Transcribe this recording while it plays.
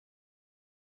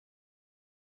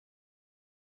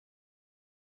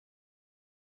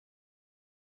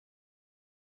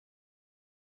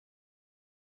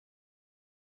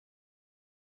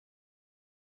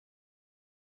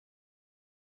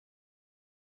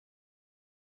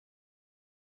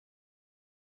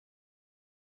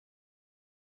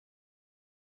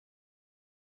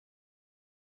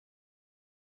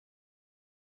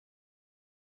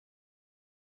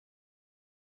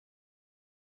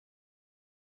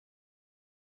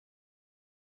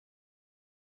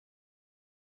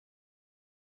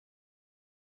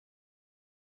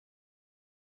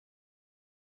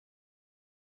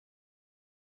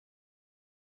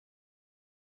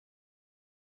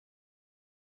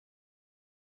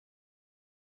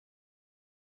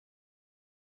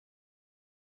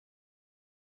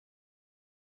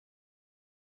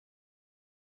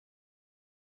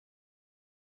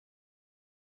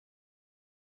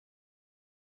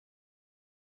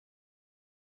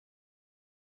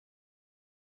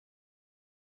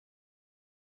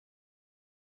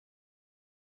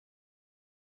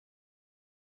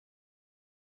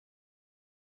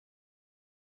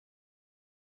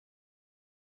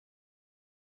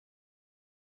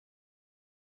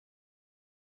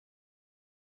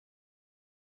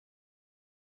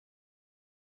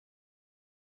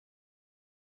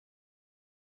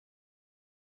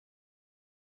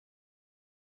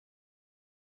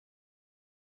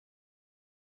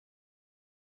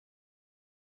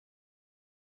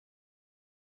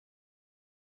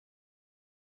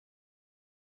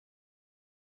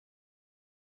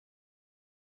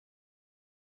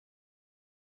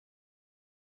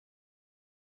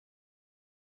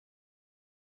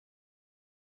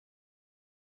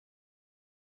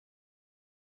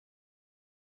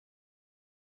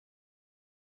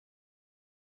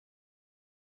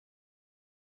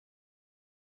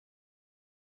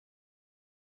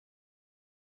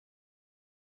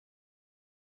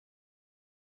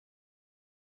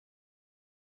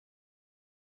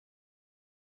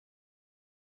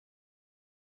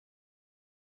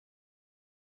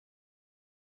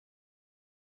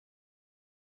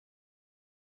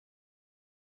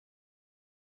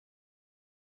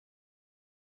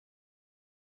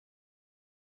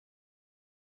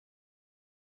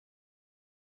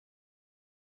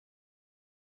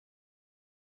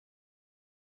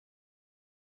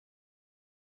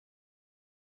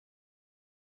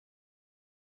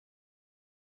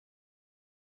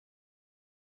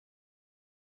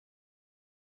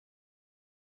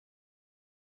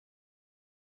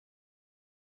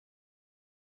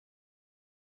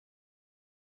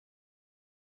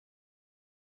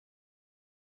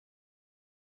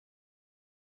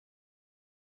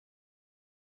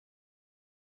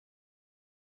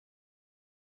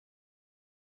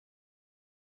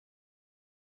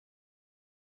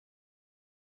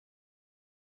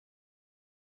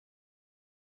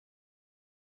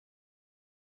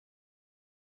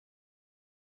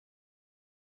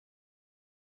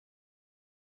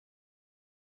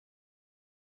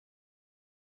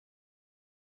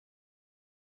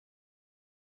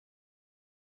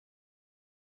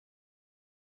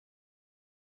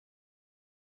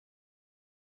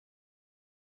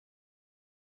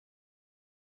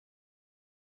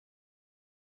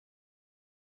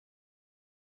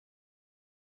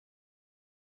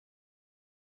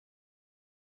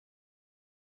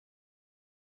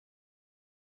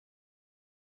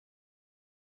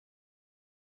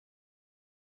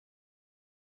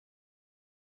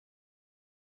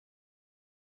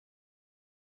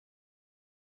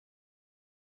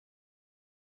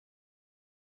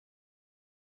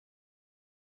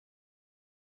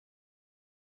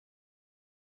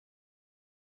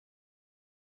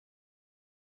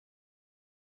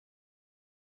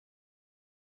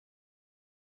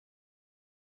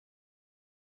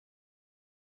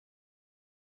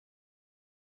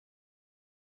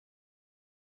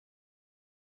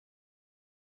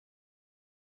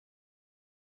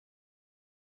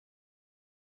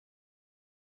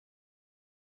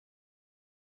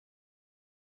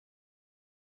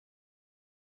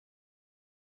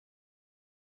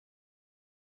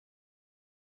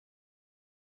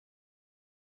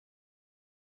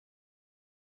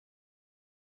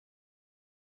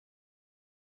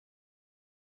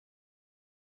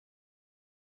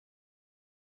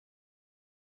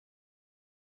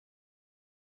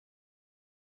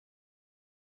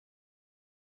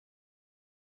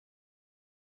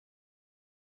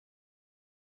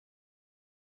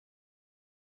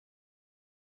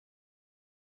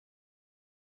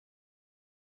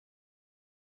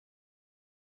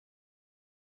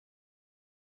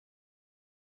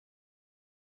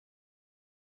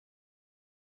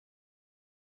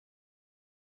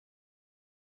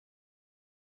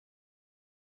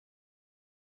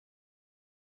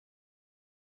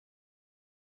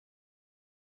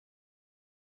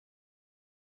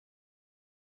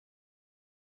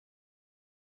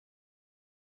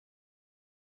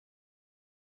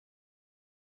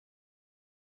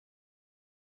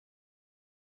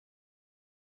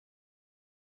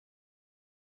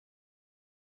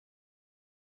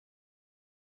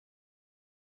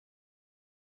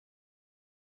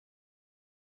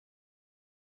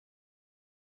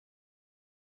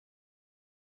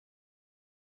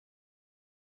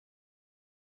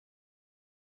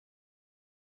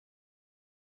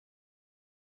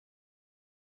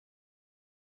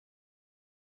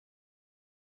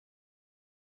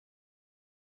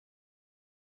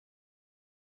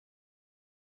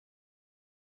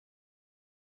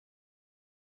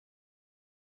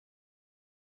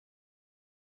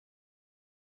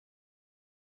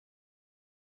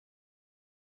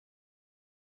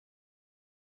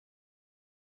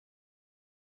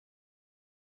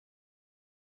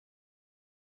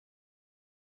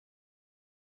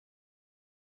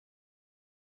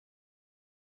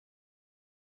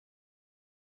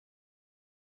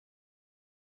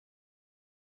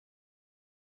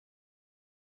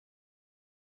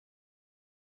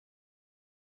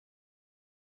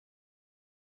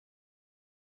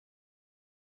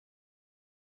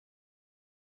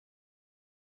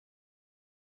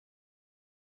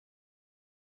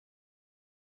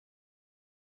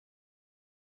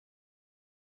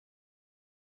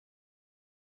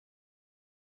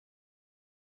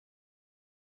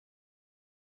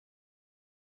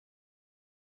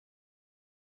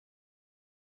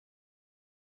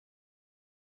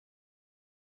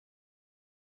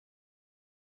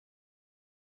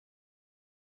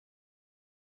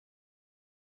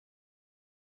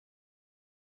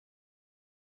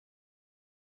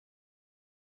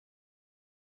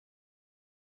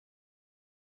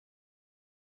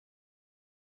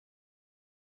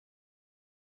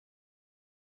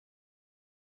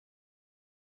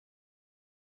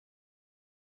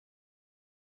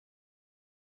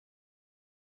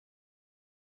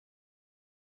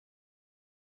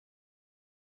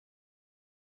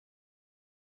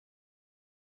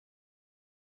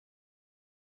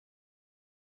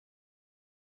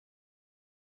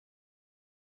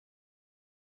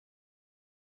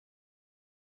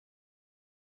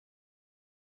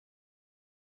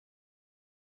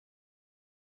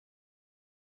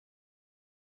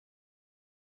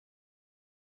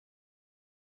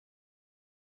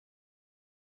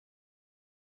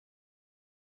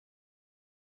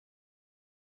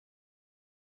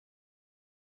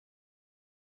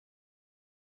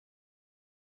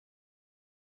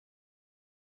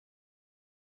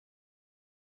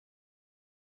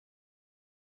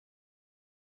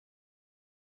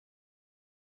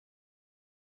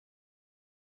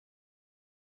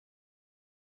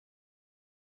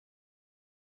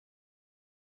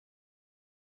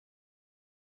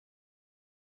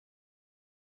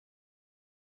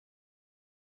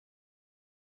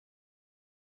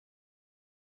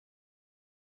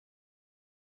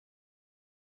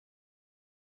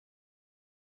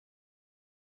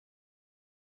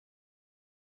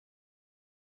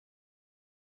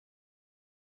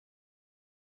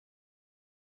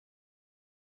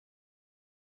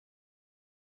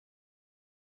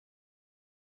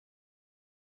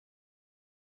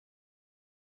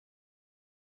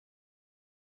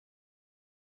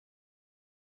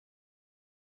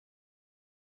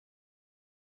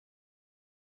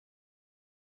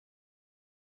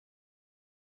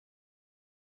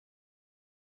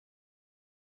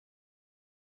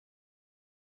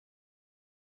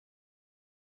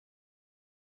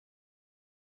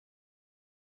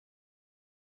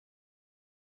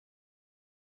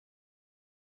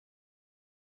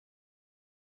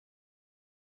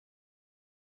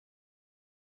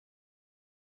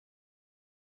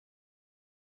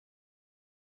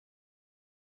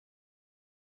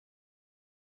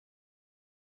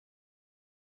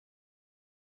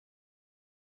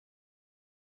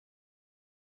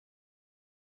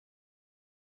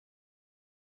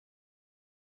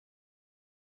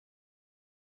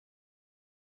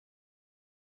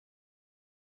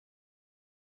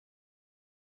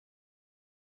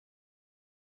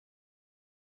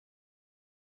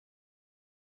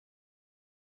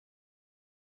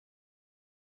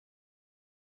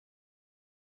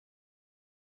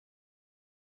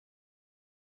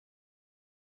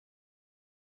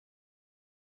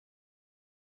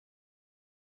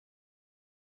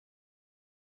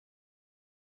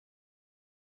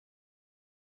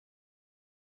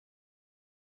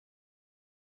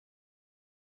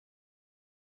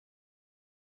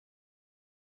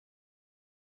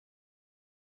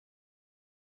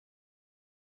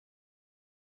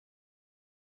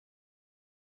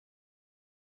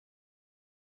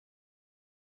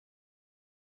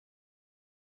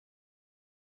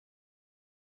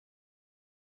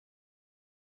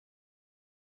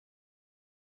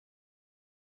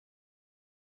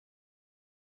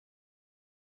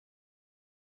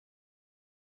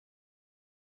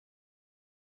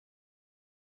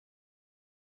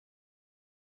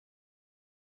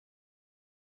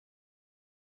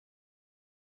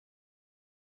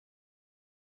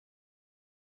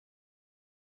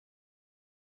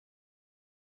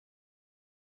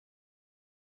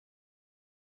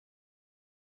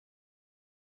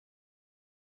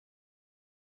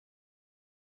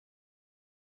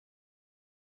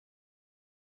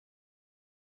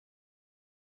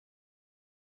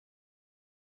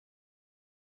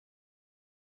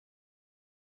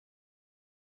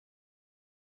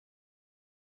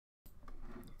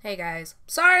Hey guys,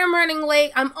 sorry I'm running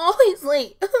late. I'm always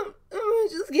late.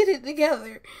 Just get it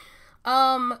together.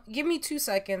 Give me 2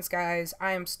 seconds, guys.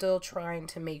 I am still trying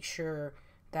to make sure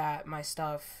that my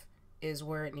stuff is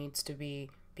where it needs to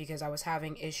be because I was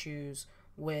having issues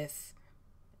with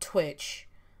Twitch.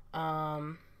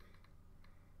 Um,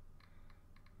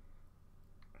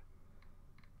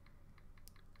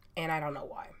 and I don't know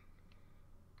why.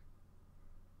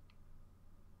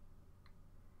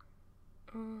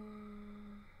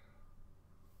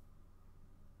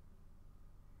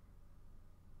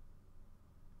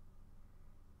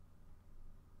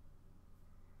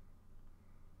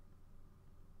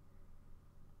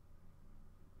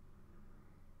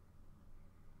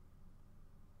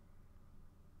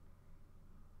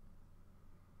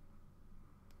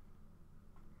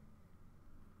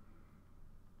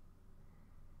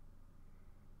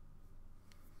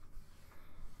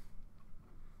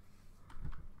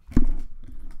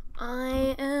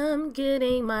 I am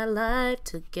getting my life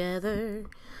together.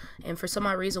 And for some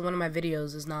odd reason, one of my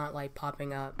videos is not like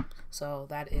popping up. So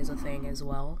that is a thing as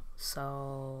well.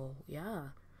 So yeah,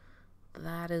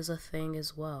 that is a thing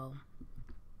as well.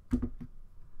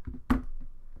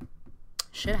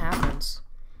 Shit happens.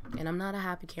 And I'm not a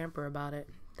happy camper about it,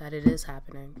 that it is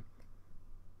happening.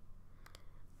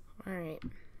 Alright.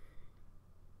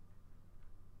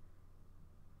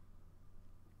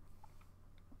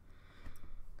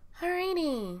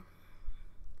 Alrighty.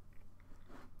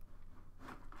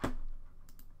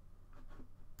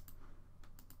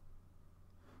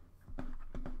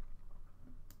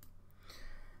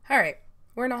 Alright,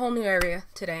 we're in a whole new area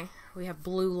today. We have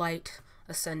blue light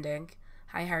ascending.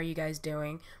 Hi, how are you guys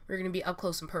doing? We're going to be up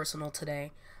close and personal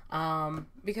today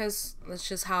because that's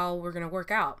just how we're going to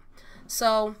work out.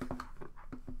 So,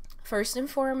 first and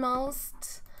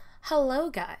foremost, hello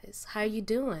guys. How you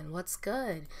doing? What's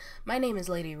good? My name is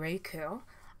Lady Reiku,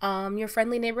 your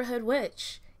friendly neighborhood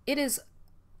witch. It is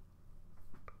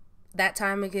that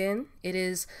time again. It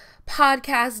is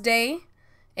podcast day.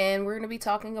 And we're going to be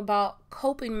talking about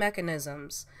coping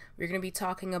mechanisms. We're going to be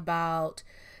talking about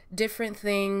different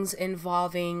things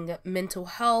involving mental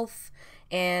health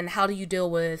and how do you deal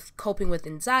with coping with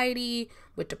anxiety,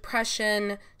 with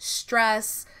depression,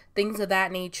 stress, things of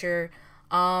that nature.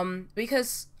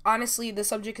 Because honestly, the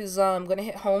subject is going to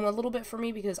hit home a little bit for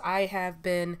me because I have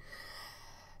been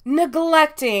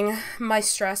neglecting my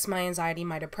stress, my anxiety,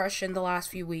 my depression the last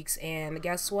few weeks. And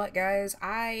guess what, guys?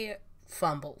 I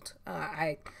fumbled.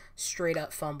 I straight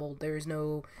up fumbled. There's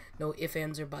no ifs,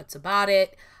 ands, or buts about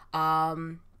it.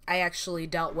 I actually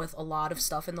dealt with a lot of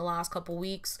stuff in the last couple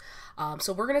weeks.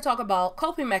 So we're going to talk about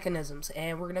coping mechanisms,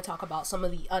 and we're going to talk about some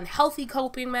of the unhealthy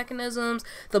coping mechanisms,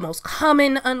 the most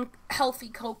common unhealthy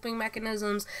coping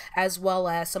mechanisms, as well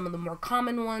as some of the more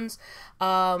common ones.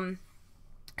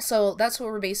 So that's what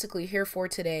we're basically here for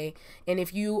today. And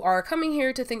if you are coming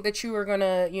here to think that you are going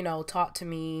to, talk to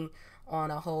me on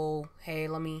a whole, hey,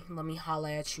 let me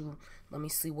holla at you, let me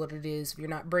see what it is. If you're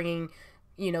not bringing,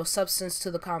 substance to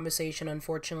the conversation,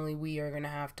 unfortunately, we are going to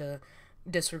have to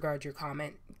disregard your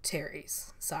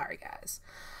commentaries. Sorry, guys.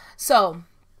 So,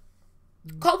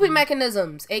 coping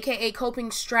mechanisms, aka coping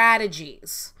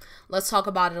strategies. Let's talk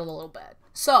about it a little bit.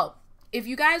 So, if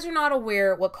you guys are not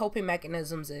aware what coping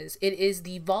mechanisms is, it is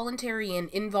the voluntary and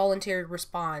involuntary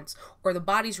response, or the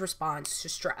body's response to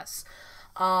stress.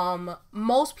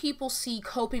 Most people see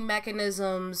coping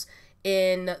mechanisms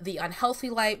in the unhealthy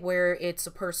light, where it's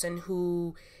a person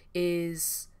who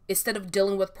is, instead of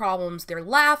dealing with problems, they're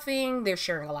laughing, they're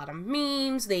sharing a lot of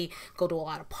memes, they go to a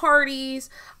lot of parties,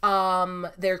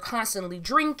 they're constantly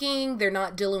drinking, they're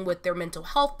not dealing with their mental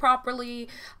health properly.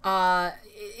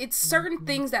 It's certain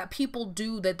things that people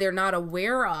do that they're not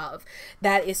aware of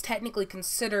that is technically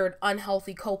considered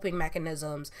unhealthy coping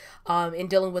mechanisms in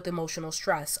dealing with emotional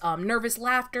stress. Nervous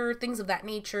laughter, things of that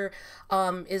nature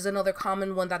is another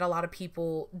common one that a lot of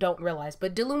people don't realize.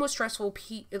 But dealing with stressful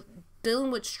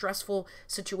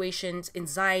situations,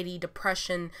 anxiety,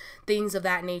 depression, things of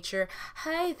that nature.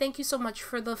 Hi, thank you so much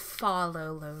for the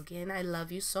follow, Logan. I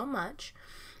love you so much.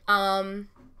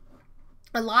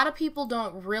 A lot of people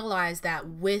don't realize that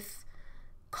with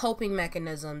coping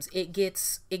mechanisms, it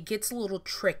gets a little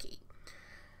tricky.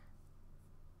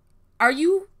 Are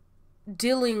you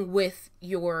dealing with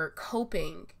your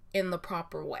coping in the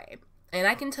proper way? And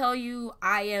I can tell you,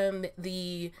 I am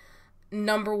the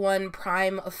number one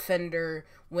prime offender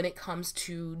when it comes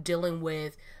to dealing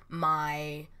with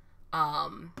my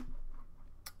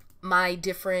my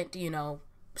different,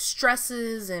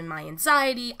 stresses and my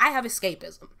anxiety. I have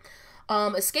escapism.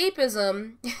 I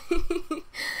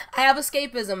have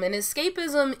escapism, and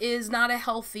escapism is not a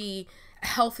healthy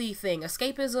healthy thing.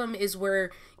 Escapism is where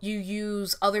you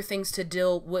use other things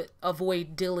to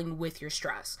avoid dealing with your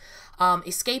stress.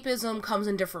 Escapism comes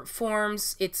in different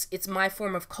forms. It's my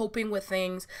form of coping with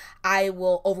things. I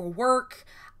will overwork.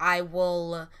 I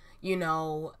will,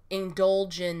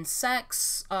 indulge in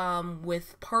sex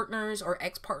with partners or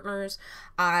ex-partners.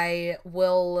 I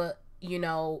will,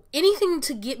 anything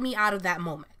to get me out of that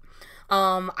moment.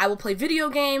 I will play video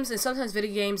games, and sometimes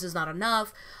video games is not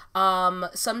enough.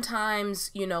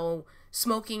 Sometimes,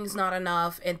 smoking's not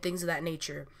enough and things of that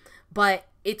nature. But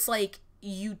it's like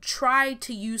you try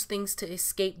to use things to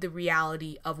escape the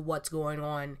reality of what's going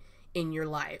on in your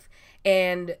life.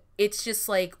 And it's just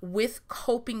like with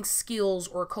coping skills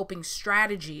or coping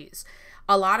strategies,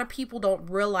 a lot of people don't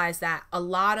realize that a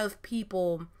lot of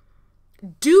people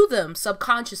do them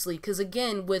subconsciously. Because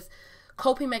again, with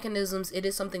coping mechanisms, it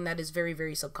is something that is very,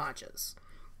 very subconscious.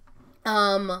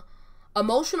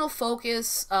 Emotional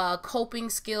focus, coping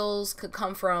skills could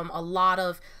come from a lot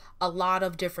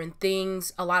of different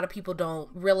things. A lot of people don't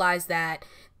realize that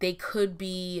they could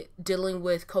be dealing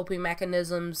with coping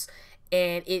mechanisms,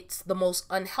 and it's the most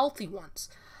unhealthy ones.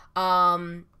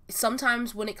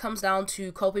 Sometimes when it comes down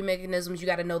to coping mechanisms, you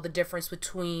got to know the difference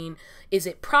between, is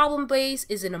it problem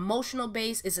based? Is it emotional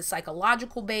based? Is it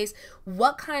psychological based?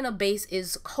 What kind of base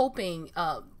is coping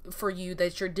for you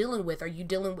that you're dealing with? Are you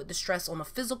dealing with the stress on a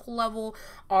physical level?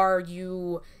 Are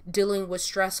you dealing with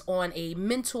stress on a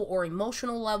mental or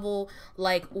emotional level?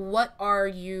 Like, what are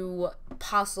you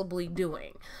possibly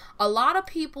doing? A lot of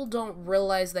people don't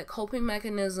realize that coping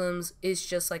mechanisms is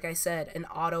just, like I said, an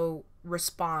auto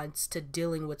response to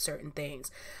dealing with certain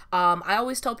things. I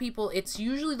always tell people it's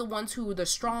usually the ones who are the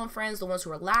strong friends, the ones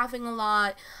who are laughing a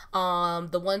lot,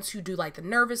 the ones who do like the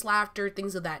nervous laughter,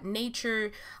 things of that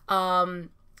nature.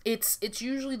 It's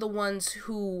usually the ones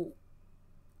who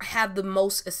have the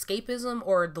most escapism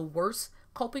or the worst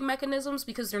coping mechanisms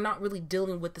because they're not really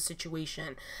dealing with the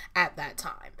situation at that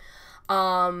time.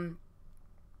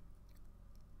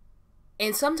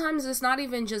 And sometimes it's not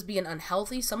even just being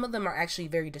unhealthy. Some of them are actually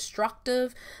very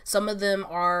destructive. Some of them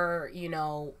are,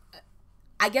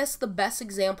 I guess the best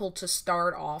example to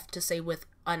start off to say with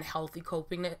unhealthy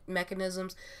coping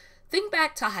mechanisms, think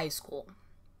back to high school.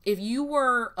 If you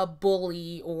were a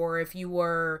bully or if you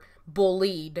were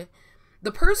bullied,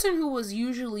 the person who was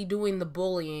usually doing the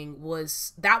bullying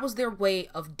that was their way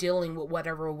of dealing with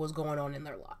whatever was going on in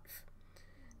their life.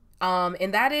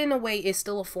 And that in a way is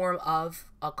still a form of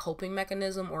a coping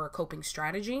mechanism or a coping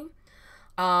strategy.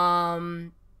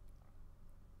 And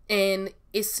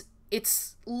it's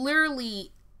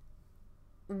literally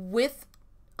with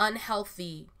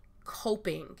unhealthy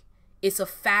coping, it's a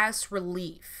fast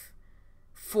relief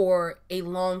for a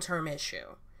long-term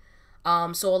issue.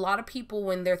 So a lot of people,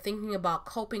 when they're thinking about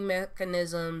coping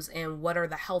mechanisms and what are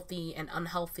the healthy and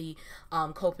unhealthy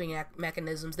coping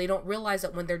mechanisms, they don't realize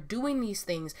that when they're doing these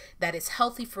things, that it's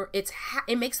healthy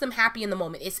it makes them happy in the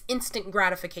moment. It's instant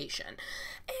gratification.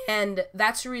 And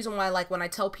that's the reason why, like, when I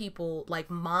tell people, like,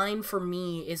 mine for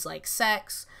me is like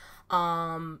sex,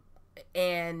 and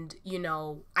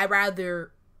I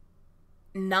rather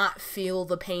not feel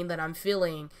the pain that I'm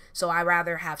feeling, so I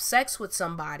rather have sex with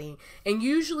somebody. And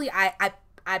usually I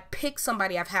pick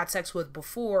somebody I've had sex with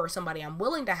before, or somebody I'm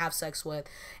willing to have sex with,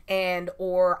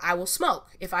 or I will smoke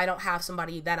if I don't have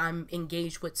somebody that I'm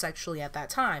engaged with sexually at that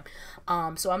time.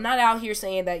 So I'm not out here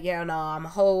saying that, I'm a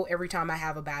hoe every time I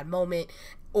have a bad moment,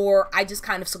 or I just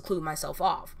kind of seclude myself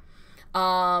off.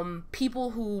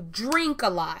 People who drink a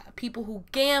lot, people who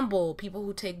gamble, people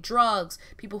who take drugs,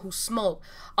 people who smoke.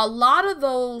 A lot of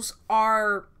those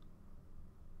are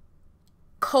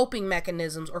coping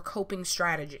mechanisms or coping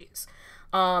strategies.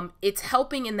 It's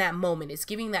helping in that moment. It's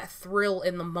giving that thrill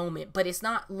in the moment, but it's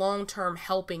not long-term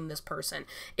helping this person.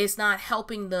 It's not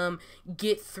helping them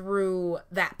get through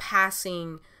that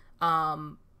passing,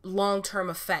 long-term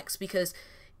effects, because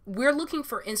we're looking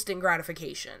for instant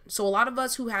gratification. So a lot of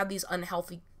us who have these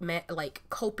unhealthy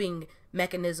coping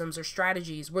mechanisms or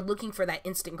strategies, we're looking for that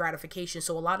instant gratification.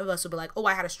 So a lot of us will be like, oh,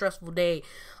 I had a stressful day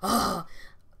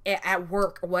at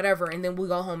work or whatever, and then we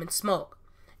go home and smoke.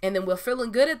 And then we're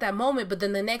feeling good at that moment, but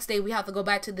then the next day we have to go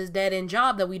back to this dead-end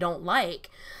job that we don't like.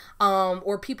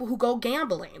 Or people who go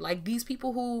gambling, like these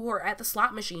people who are at the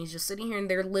slot machines just sitting here and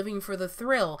they're living for the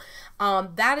thrill.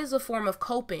 That is a form of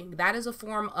coping. That is a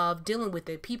form of dealing with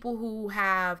it. People who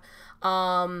have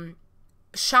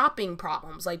shopping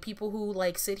problems, like people who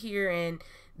like sit here and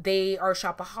they are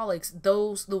shopaholics.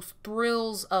 Those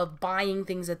thrills of buying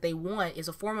things that they want is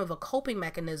a form of a coping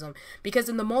mechanism, because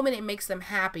in the moment it makes them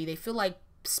happy. They feel like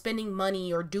spending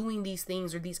money or doing these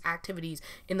things or these activities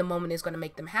in the moment is going to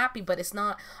make them happy, but it's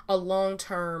not a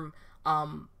long-term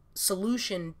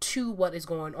solution to what is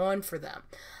going on for them.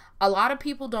 A lot of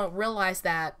people don't realize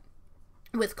that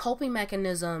with coping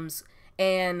mechanisms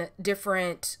and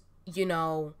different, you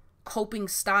know, coping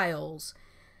styles,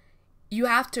 you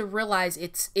have to realize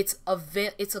let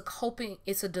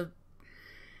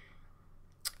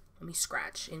me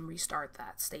scratch and restart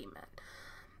that statement.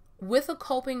 With a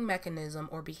coping mechanism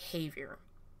or behavior,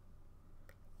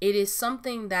 it is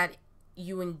something that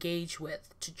you engage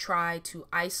with to try to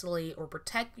isolate or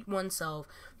protect oneself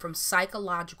from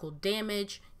psychological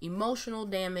damage, emotional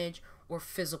damage, or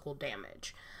physical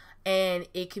damage. And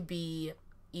it could be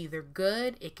either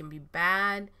good, it can be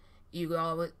bad, it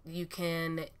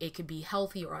could be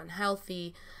healthy or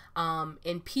unhealthy.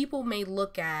 And people may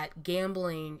look at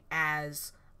gambling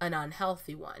as an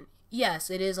unhealthy one. Yes,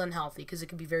 it is unhealthy because it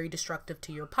can be very destructive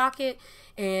to your pocket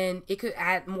and it could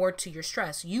add more to your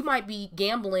stress. You might be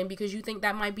gambling because you think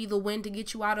that might be the win to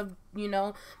get you out of, you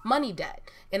know, money debt.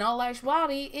 In all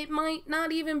actuality, it might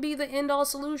not even be the end all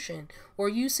solution. Or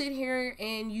you sit here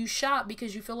and you shop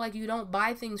because you feel like you don't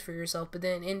buy things for yourself, but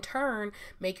then in turn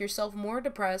make yourself more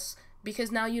depressed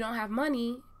because now you don't have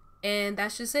money and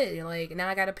that's just it. You're like, now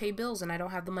I got to pay bills and I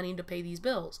don't have the money to pay these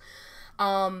bills.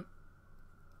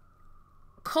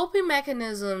 Coping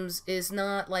mechanisms is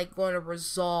not like going to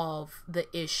resolve the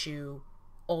issue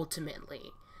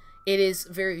ultimately. It is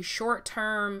very short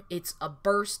term. It's a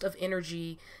burst of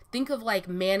energy. Think of like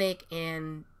manic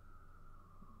and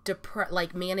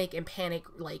panic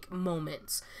like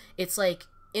moments. It's like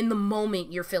in the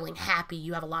moment you're feeling happy,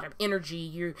 you have a lot of energy,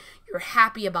 you're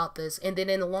happy about this, and then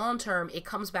in the long term it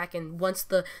comes back, and once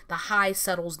the high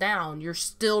settles down, you're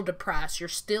still depressed, you're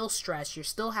still stressed, you're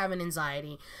still having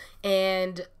anxiety,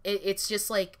 and it's just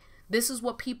like this is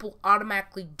what people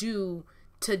automatically do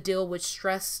to deal with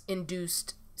stress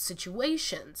induced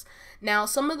situations. Now,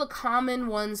 some of the common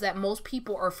ones that most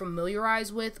people are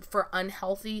familiarized with for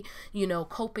unhealthy, you know,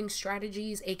 coping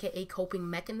strategies, aka coping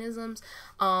mechanisms,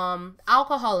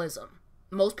 alcoholism.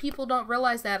 Most people don't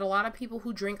realize that a lot of people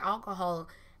who drink alcohol,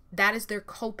 that is their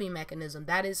coping mechanism.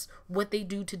 That is what they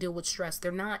do to deal with stress.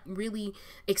 They're not really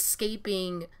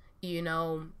escaping, you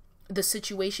know, the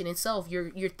situation itself.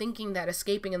 You're thinking that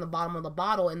escaping in the bottom of the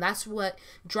bottle, and that's what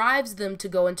drives them to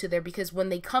go into there, because when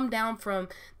they come down from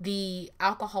the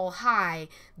alcohol high,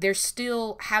 they're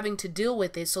still having to deal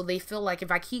with it, so they feel like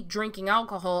if I keep drinking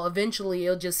alcohol, eventually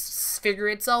it'll just figure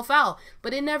itself out,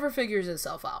 but it never figures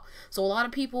itself out. So a lot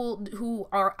of people who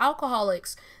are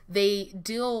alcoholics, they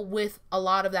deal with a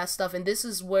lot of that stuff, and this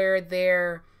is where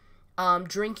they're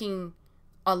drinking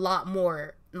a lot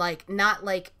more, like not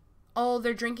like, oh,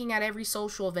 they're drinking at every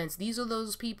social events. These are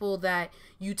those people that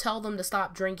you tell them to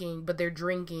stop drinking, but they're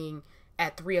drinking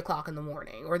at 3 o'clock in the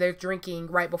morning, or they're drinking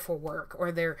right before work,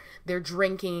 or they're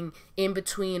drinking in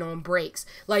between on breaks.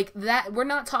 Like that, we're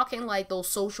not talking like those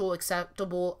social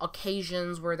acceptable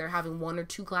occasions where they're having 1 or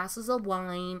 2 glasses of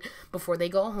wine before they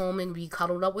go home and be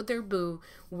cuddled up with their boo.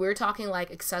 We're talking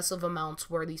like excessive amounts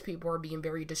where these people are being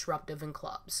very disruptive in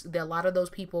clubs. A lot of those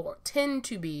people tend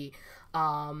to be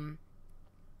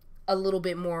a little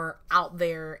bit more out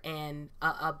there and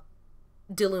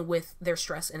dealing with their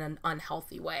stress in an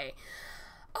unhealthy way.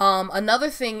 Another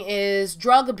thing is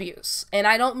drug abuse. And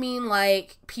I don't mean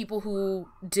like people who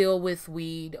deal with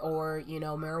weed or, you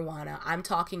know, marijuana. I'm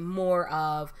talking more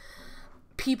of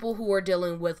people who are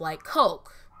dealing with like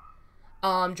coke,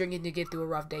 drinking to get through a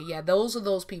rough day. Yeah, those are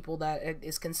those people that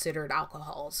is considered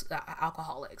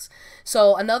alcoholics.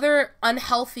 So another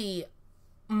unhealthy,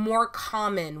 more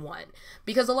common one,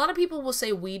 because a lot of people will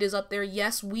say weed is up there.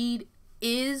 Yes, weed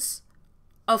is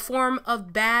a form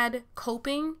of bad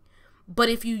coping, but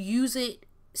if you use it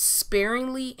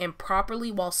sparingly and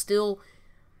properly while still,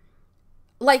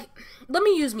 like, let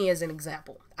me use me as an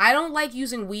example. I don't like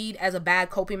using weed as a bad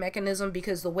coping mechanism,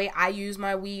 because the way I use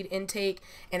my weed intake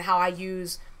and how I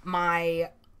use my,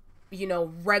 you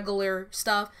know, regular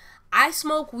stuff, I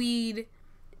smoke weed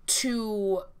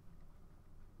to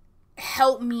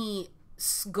help me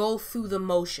go through the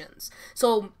motions.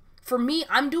 So for me,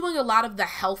 I'm doing a lot of the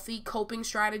healthy coping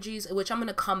strategies, which I'm going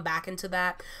to come back into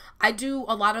that. I do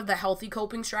a lot of the healthy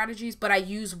coping strategies, but I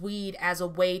use weed as a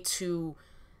way to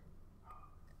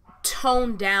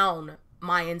tone down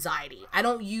my anxiety. I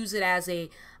don't use it as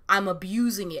I'm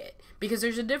abusing it, because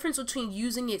there's a difference between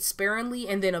using it sparingly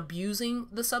and then abusing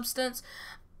the substance,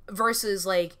 versus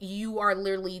like you are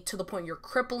literally to the point you're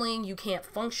crippling, you can't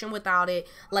function without it.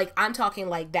 Like I'm talking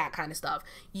like that kind of stuff.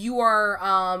 You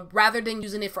are rather than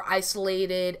using it for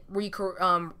isolated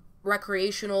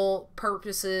recreational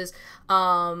purposes,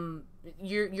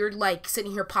 you're like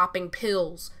sitting here popping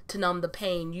pills to numb the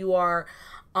pain. You are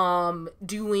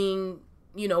doing,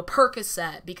 you know,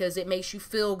 Percocet because it makes you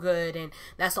feel good, and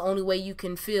that's the only way you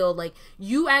can feel. Like,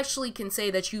 you actually can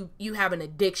say that you have an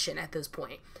addiction at this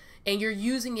point, and you're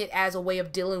using it as a way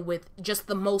of dealing with just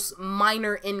the most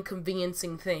minor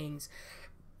inconveniencing things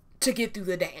to get through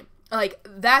the day. Like,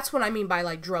 that's what I mean by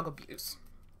like drug abuse.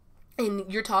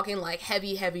 And you're talking like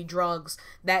heavy drugs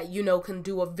that, you know, can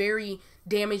do a very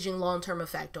damaging long-term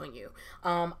effect on you.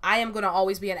 I am going to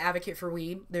always be an advocate for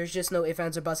weed. There's just no ifs,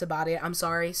 ands, or buts about it. I'm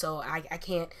sorry. So I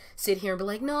can't sit here and be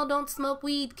like, no, don't smoke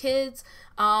weed, kids.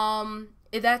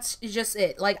 That's just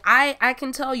it. Like, I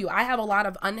can tell you, I have a lot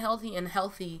of unhealthy and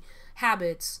healthy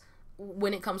habits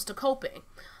when it comes to coping.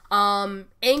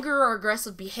 Anger or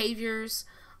aggressive behaviors.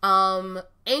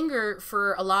 Anger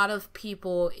for a lot of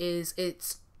people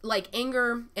it's like,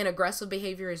 anger and aggressive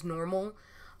behavior is normal,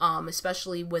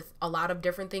 especially with a lot of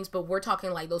different things, but we're talking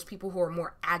like those people who are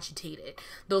more agitated,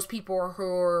 those people who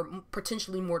are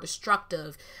potentially more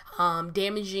destructive,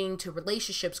 damaging to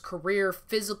relationships, career,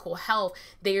 physical health.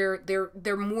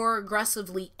 They're more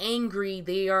aggressively angry.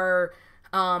 They are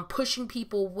pushing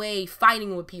people away,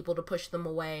 fighting with people to push them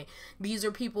away. These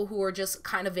are people who are just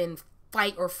kind of in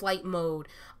fight or flight mode,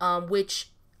 which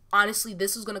honestly,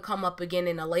 this is going to come up again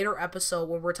in a later episode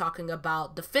where we're talking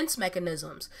about defense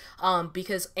mechanisms,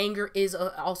 because anger is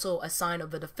also a sign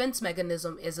of a defense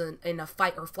mechanism, is in a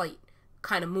fight or flight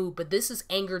kind of mood. But this is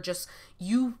anger, just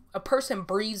a person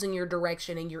breathes in your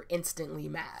direction and you're instantly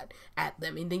mad at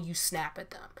them, and then you snap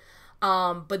at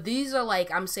them. But these are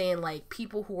like, I'm saying, like,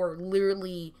 people who are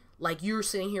literally like, you're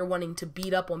sitting here wanting to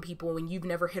beat up on people when you've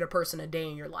never hit a person a day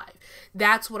in your life.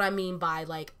 That's what I mean by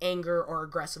like anger or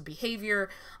aggressive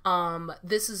behavior.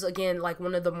 This is, again, like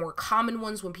one of the more common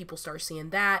ones when people start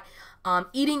seeing that.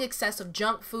 Eating excessive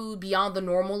junk food beyond the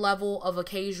normal level of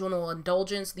occasional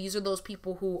indulgence. These are those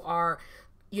people who are,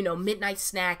 you know, midnight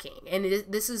snacking. And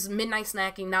this is midnight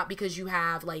snacking not because you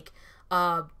have like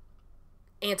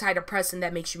antidepressant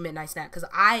that makes you midnight snack, because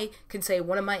I can say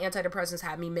one of my antidepressants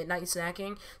had me midnight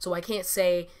snacking, so I can't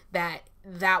say that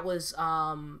was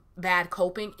bad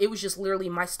coping. It was just literally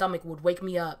my stomach would wake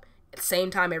me up at the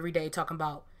same time every day talking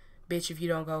about, bitch, if you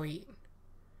don't go eat.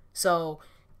 So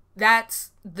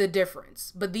that's the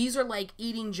difference. But these are like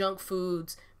eating junk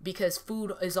foods because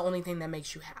food is the only thing that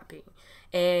makes you happy,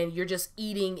 and you're just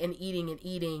eating and eating and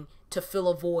eating to fill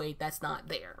a void that's not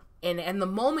there. And the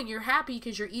moment you're happy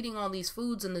because you're eating all these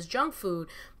foods and this junk food,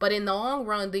 but in the long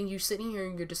run, then you're sitting here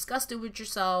and you're disgusted with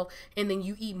yourself, and then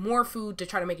you eat more food to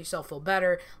try to make yourself feel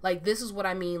better. Like, this is what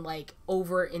I mean, like,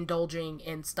 overindulging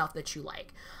in stuff that you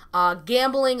like.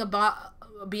 Gambling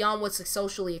beyond what's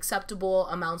socially acceptable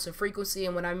amounts and frequency.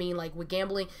 And what I mean, like, with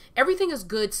gambling, everything is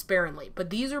good sparingly,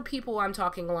 but these are people I'm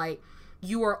talking like,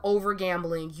 you are over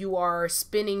gambling. You are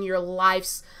spending your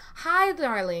life's, hi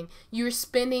darling, you're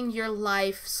spending your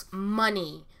life's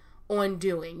money on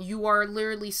doing. You are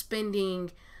literally spending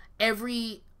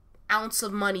every ounce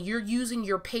of money. You're using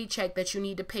your paycheck that you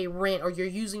need to pay rent, or you're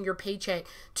using your paycheck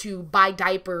to buy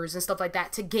diapers and stuff like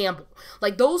that to gamble.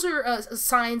 Like, those are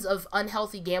signs of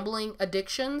unhealthy gambling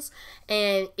addictions,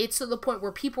 and it's to the point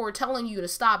where people are telling you to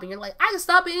stop, and you're like, I can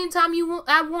stop anytime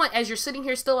I want, as you're sitting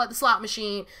here still at the slot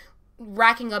machine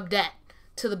racking up debt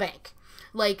to the bank.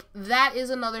 Like, that is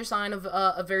another sign of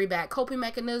a very bad coping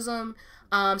mechanism.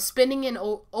 Spending and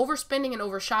overspending and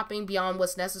over shopping beyond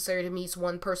what's necessary to meet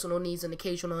one's personal needs and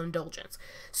occasional indulgence.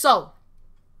 So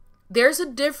there's a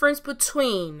difference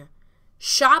between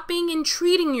shopping and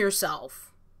treating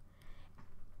yourself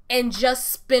and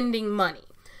just spending money.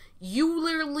 You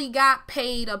literally got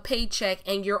paid a paycheck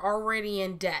and you're already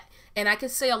in debt. And I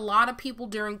could say a lot of people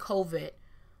during COVID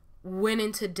went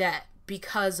into debt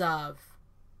because of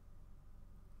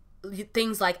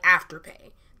things like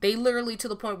Afterpay. They literally, to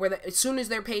the point where as soon as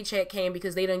their paycheck came,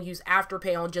 because they didn't use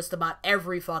Afterpay on just about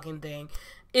every fucking thing,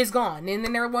 is gone. And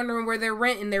then they're wondering where their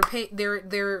rent and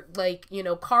their like, you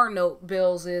know, car note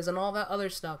bills is and all that other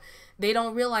stuff. They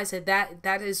don't realize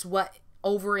that is what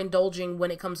overindulging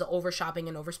when it comes to over shopping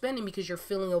and overspending, because you're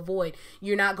filling a void.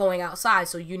 You're not going outside,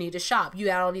 so you need to shop. You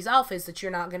got all these outfits that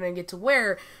you're not going to get to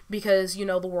wear because, you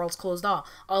know, the world's closed off.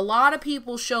 A lot of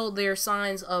people show their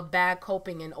signs of bad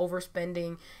coping and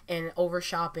overspending and over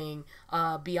shopping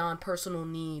beyond personal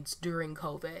needs during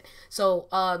COVID. So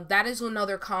that is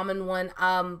another common one.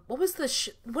 What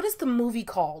is the movie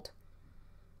called?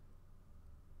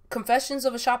 Confessions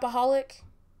of a Shopaholic?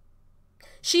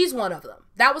 She's one of them.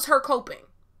 That was her coping.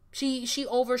 She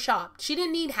overshopped. She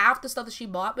didn't need half the stuff that she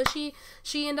bought, but she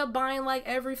ended up buying like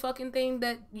every fucking thing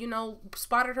that, you know,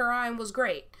 spotted her eye and was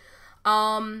great.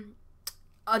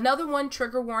 another one,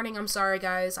 trigger warning, I'm sorry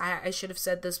guys, I should have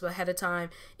said this ahead of time,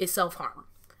 is self-harm.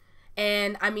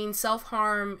 And I mean,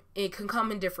 self-harm, it can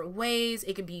come in different ways.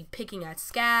 It could be picking at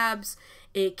scabs.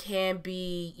 It can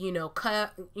be,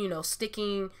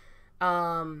 sticking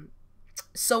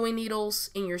sewing needles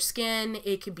in your skin.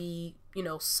 It could be,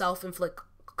 self-inflict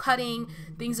cutting,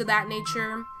 things of that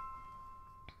nature.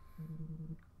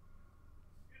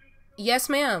 Yes,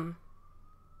 ma'am.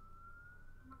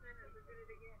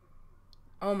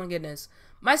 Oh my goodness.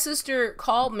 My sister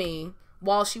called me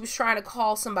while she was trying to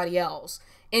call somebody else.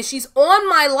 And she's on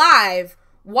my live,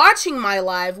 watching my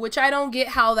live, which I don't get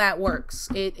how that works.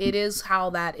 It is how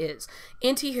that is.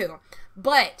 Anywho.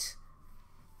 But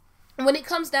when it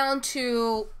comes down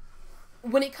to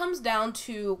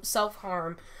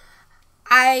self-harm,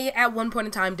 I at one point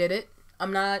in time did it.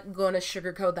 I'm not going to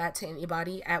sugarcoat that to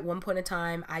anybody. At one point in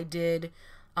time, I did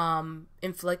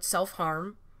inflict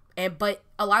self-harm. But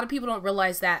a lot of people don't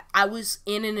realize that I was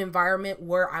in an environment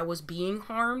where I was being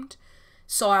harmed.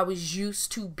 So I was used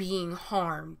to being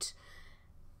harmed.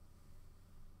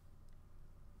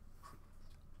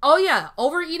 Oh yeah,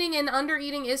 overeating and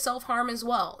undereating is self-harm as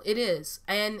well. It is.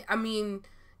 And I mean,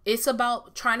 it's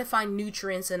about trying to find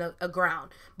nutrients in a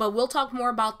ground. But we'll talk more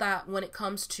about that when it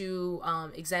comes to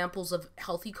examples of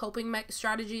healthy coping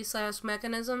strategies /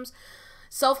 mechanisms.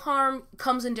 Self-harm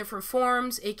comes in different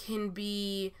forms. It can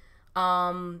be,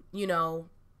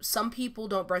 some people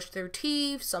don't brush their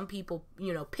teeth. Some people,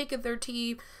 pick at their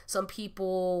teeth. Some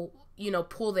people,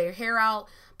 pull their hair out.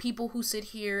 People who sit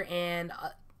here and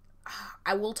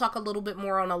I will talk a little bit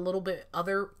more on a little bit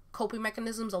other coping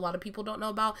mechanisms a lot of people don't know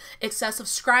about. Excessive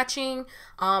scratching.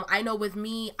 I know with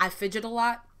me, I fidget a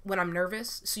lot when I'm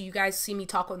nervous. So you guys see me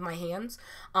talk with my hands.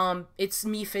 It's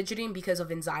me fidgeting because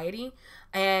of anxiety.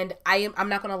 And I'm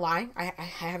not going to lie. I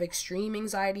have extreme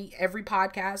anxiety every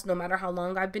podcast, no matter how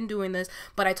long I've been doing this.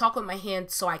 But I talk with my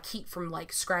hands so I keep from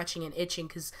like scratching and itching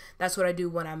because that's what I do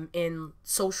when I'm in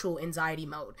social anxiety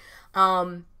mode.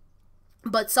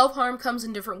 But self-harm comes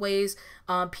in different ways.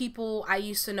 People I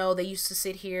used to know, they used to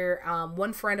sit here.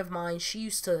 One friend of mine, she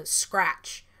used to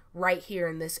scratch right here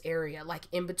in this area, like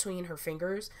in between her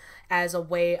fingers, as a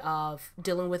way of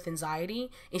dealing with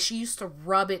anxiety. And she used to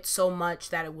rub it so much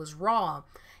that it was raw.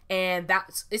 And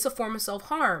it's a form of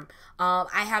self-harm.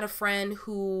 I had a friend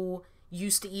who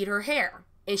used to eat her hair.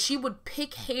 And she would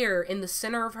pick hair in the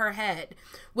center of her head,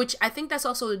 which I think that's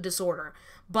also a disorder.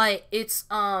 But it's,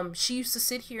 she used to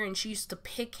sit here and she used to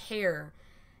pick hair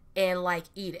and like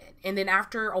eat it. And then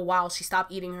after a while, she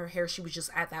stopped eating her hair. She was just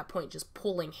at that point, just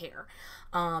pulling hair.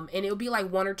 And it would be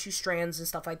like 1 or 2 strands and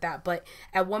stuff like that. But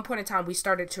at one point in time, we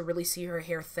started to really see her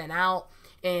hair thin out.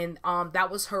 And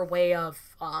that was her way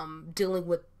of dealing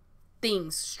with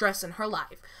things, stress in her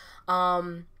life.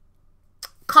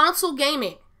 Console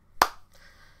gaming.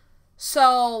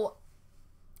 So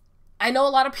I know a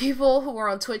lot of people who are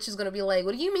on Twitch is going to be like,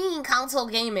 what do you mean console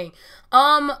gaming?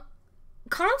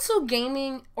 Console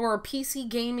gaming or PC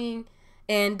gaming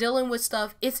and dealing with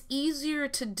stuff, it's easier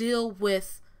to deal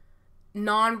with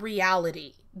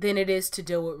non-reality than it is to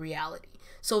deal with reality.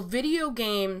 So video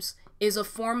games is a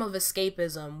form of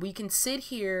escapism. We can sit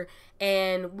here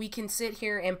and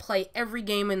play every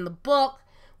game in the book.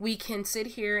 We can sit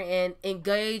here and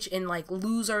engage and like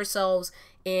lose ourselves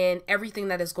in everything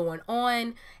that is going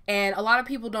on. And a lot of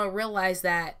people don't realize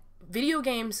that video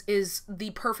games is the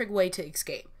perfect way to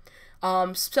escape.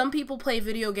 Some people play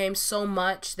video games so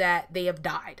much that they have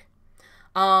died.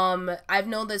 I've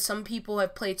known that some people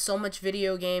have played so much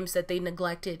video games that they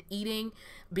neglected eating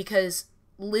because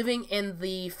living in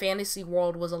the fantasy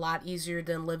world was a lot easier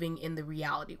than living in the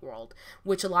reality world,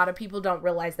 which a lot of people don't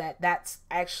realize that that's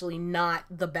actually not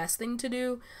the best thing to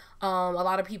do. A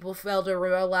lot of people fail to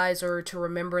realize or to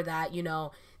remember that,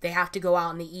 they have to go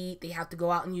out and eat. They have to go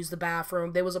out and use the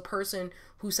bathroom. There was a person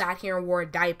who sat here and wore a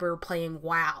diaper playing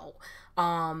WoW,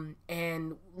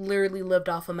 and literally lived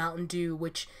off of Mountain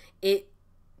Dew,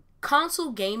 console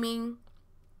gaming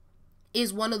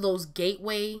is one of those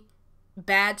gateway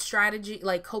bad strategy,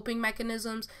 like coping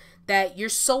mechanisms, that you're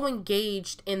so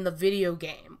engaged in the video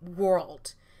game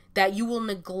world that you will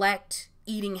neglect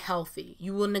eating healthy.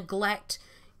 You will neglect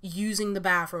using the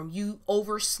bathroom. You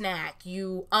over snack,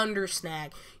 you under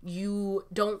snack, you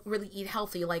don't really eat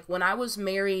healthy. Like when I was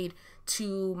married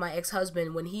to my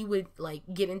ex-husband, when he would like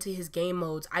get into his game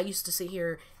modes, I used to sit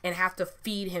here and have to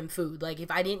feed him food. Like if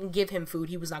I didn't give him food,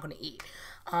 he was not going to eat.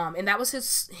 And that was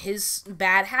his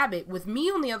bad habit. With me,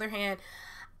 on the other hand,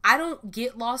 I don't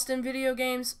get lost in video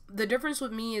games. The difference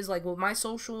with me is like with my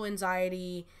social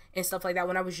anxiety and stuff like that,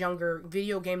 when I was younger,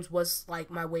 video games was like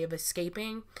my way of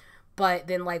escaping. But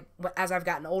then, like, as I've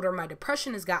gotten older, my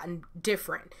depression has gotten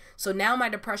different. So now my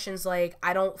depression's like,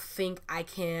 I don't think I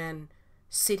can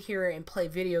sit here and play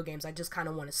video games. I just kind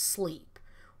of want to sleep.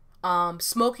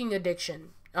 Smoking addiction,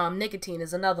 nicotine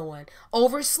is another one.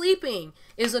 Oversleeping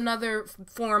is another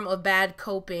form of bad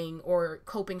coping or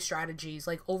coping strategies,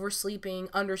 like oversleeping,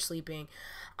 undersleeping.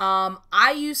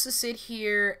 I used to sit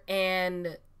here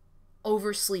and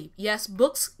oversleep. Yes,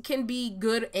 books can be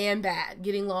good and bad.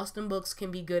 Getting lost in books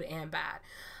can be good and bad.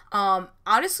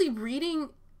 Honestly, reading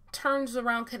turns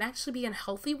around can actually be a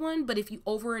healthy one, but if you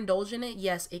overindulge in it,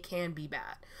 yes, it can be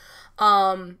bad.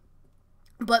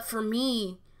 But for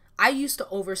me, I used to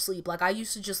oversleep. Like, I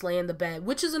used to just lay in the bed,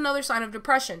 which is another sign of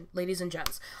depression, ladies and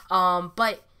gents.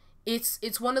 But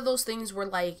it's one of those things where,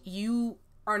 like, you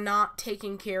are not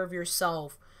taking care of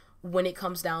yourself when it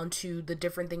comes down to the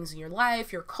different things in your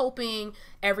life, your coping,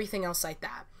 everything else like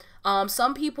that.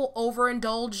 Some people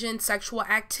overindulge in sexual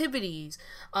activities.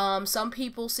 Some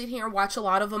people sit here and watch a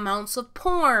lot of amounts of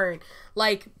porn.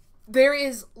 Like, there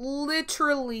is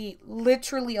literally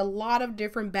a lot of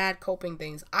different bad coping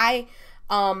things. When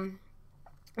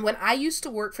I used to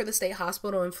work for the state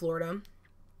hospital in Florida,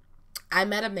 I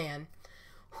met a man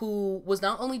who was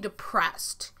not only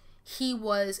depressed, he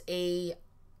was I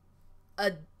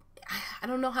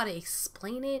don't know how to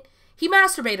explain it. He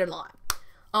masturbated a lot.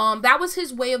 That was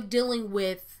his way of dealing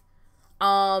with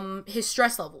his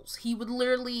stress levels.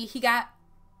 He got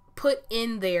put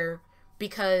in there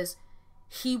because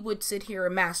he would sit here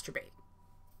and masturbate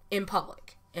in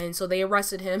public. And so they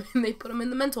arrested him and they put him in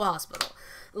the mental hospital.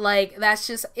 Like, that's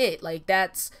just it. Like,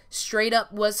 that's straight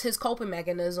up was his coping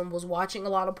mechanism, was watching a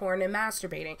lot of porn and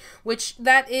masturbating, which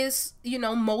that is,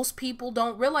 most people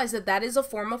don't realize that is a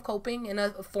form of coping and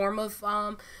a form of,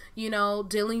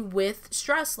 dealing with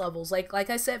stress levels. Like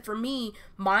I said, for me,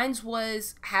 mine's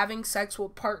was having sex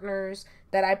with partners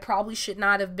that I probably should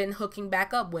not have been hooking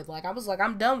back up with. Like, I was like,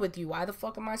 I'm done with you. Why the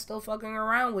fuck am I still fucking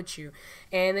around with you?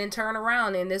 And then turn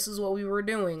around and this is what we were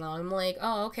doing. I'm like,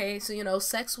 oh, okay. So,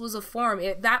 sex was a form.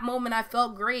 At that moment, I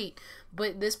felt great,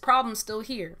 but this problem's still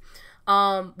here.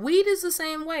 Weed is the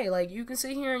same way. Like, you can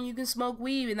sit here and you can smoke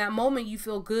weed. In that moment, you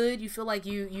feel good. You feel like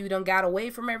you done got away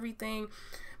from everything.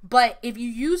 But if you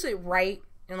use it right,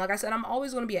 and like I said, I'm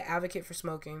always going to be an advocate for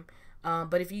smoking.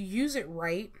 But if you use it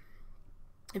right,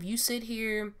 if you sit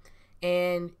here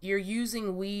and you're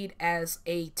using weed as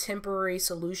a temporary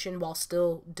solution while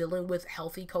still dealing with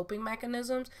healthy coping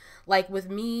mechanisms, like with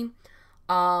me,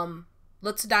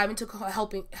 let's dive into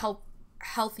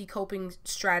healthy coping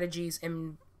strategies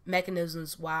and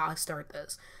mechanisms while I start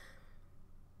this.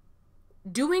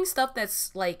 Doing stuff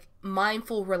that's like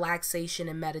mindful relaxation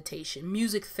and meditation,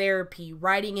 music therapy,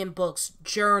 writing in books,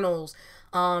 journals,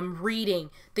 reading,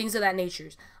 things of that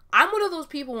nature. I'm one of those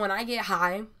people, when I get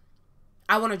high,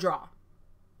 I want to draw.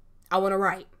 I want to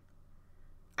write.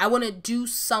 I want to do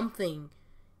something.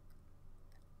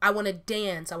 I want to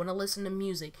dance. I want to listen to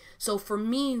music. So for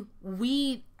me,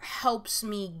 weed helps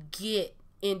me get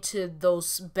into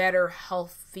those better,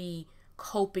 healthy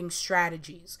coping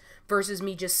strategies versus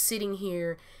me just sitting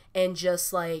here and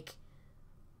just like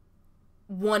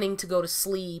wanting to go to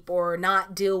sleep or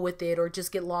not deal with it or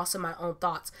just get lost in my own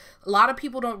thoughts. A lot of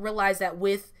people don't realize that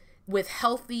with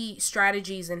healthy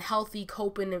strategies and healthy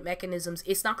coping mechanisms,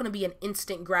 it's not going to be an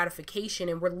instant gratification,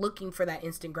 and we're looking for that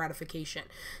instant gratification.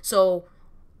 So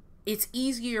it's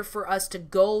easier for us to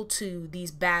go to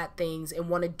these bad things and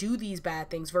want to do these bad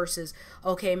things versus,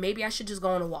 okay, maybe I should just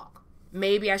go on a walk.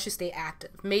 Maybe I should stay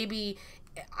active. Maybe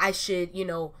I should,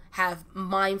 have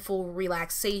mindful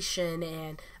relaxation,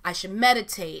 and I should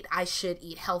meditate. I should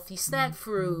eat healthy snack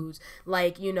foods,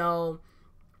 like,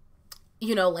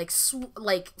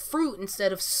 like fruit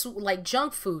instead of like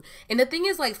junk food. And the thing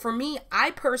is, like, for me,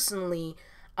 I personally,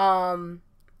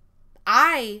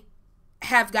 I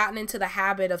have gotten into the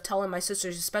habit of telling my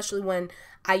sisters, especially when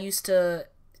I used to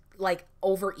like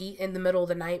overeat in the middle of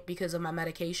the night because of my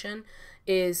medication,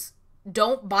 is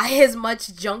don't buy as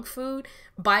much junk food,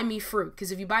 buy me fruit.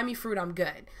 Because if you buy me fruit, I'm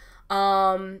good.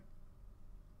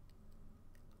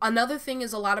 Another thing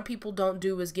is a lot of people don't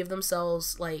do is give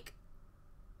themselves like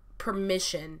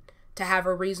permission to have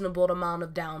a reasonable amount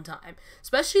of downtime.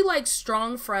 Especially like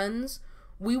strong friends,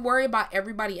 we worry about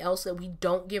everybody else that we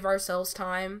don't give ourselves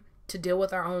time to deal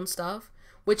with our own stuff,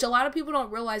 which a lot of people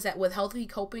don't realize that with healthy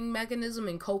coping mechanism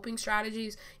and coping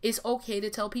strategies, it's okay to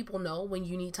tell people no when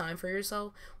you need time for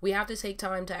yourself. We have to take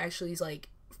time to actually like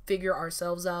figure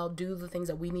ourselves out, do the things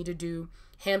that we need to do,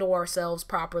 handle ourselves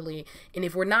properly. And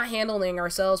if we're not handling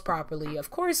ourselves properly, of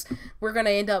course, we're going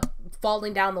to end up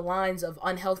falling down the lines of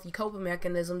unhealthy coping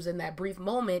mechanisms in that brief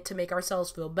moment to make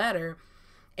ourselves feel better.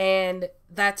 And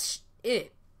that's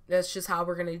it. That's just how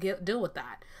we're going to deal with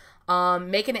that.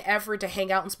 Making an effort to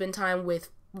hang out and spend time with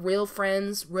real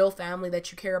friends, real family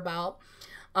that you care about.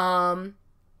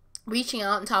 Reaching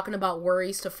out and talking about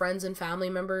worries to friends and family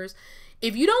members.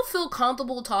 If you don't feel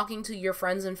comfortable talking to your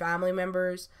friends and family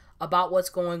members about what's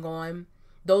going on,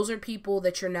 those are people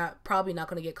that you're probably not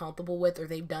going to get comfortable with, or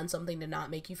they've done something to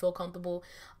not make you feel comfortable.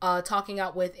 Talking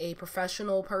out with a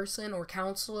professional person or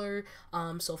counselor,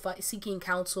 seeking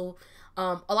counsel.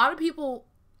 A lot of people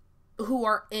who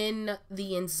are in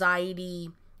the anxiety,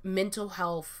 mental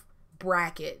health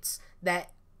brackets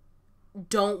that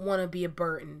don't want to be a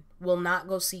burden will not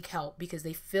go seek help because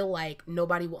they feel like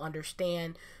nobody will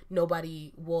understand,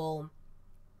 nobody will,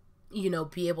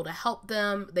 be able to help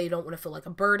them. They don't want to feel like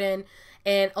a burden.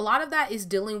 And a lot of that is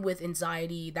dealing with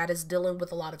anxiety. That is dealing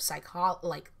with a lot of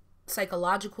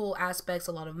psychological aspects,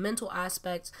 a lot of mental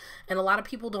aspects. And a lot of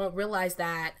people don't realize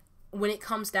that when it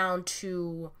comes down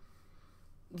to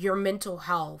your mental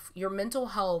health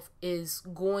is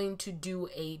going to do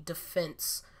a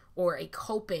defense or a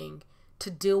coping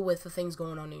to deal with the things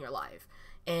going on in your life.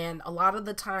 And a lot of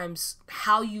the times,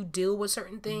 how you deal with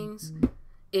certain things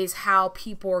is how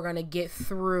people are going to get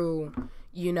through,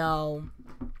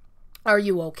 are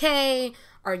you okay?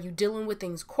 Are you dealing with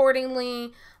things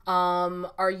accordingly?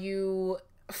 Are you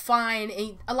fine?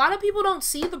 And a lot of people don't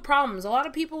see the problems. A lot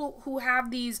of people who have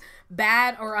these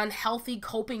bad or unhealthy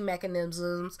coping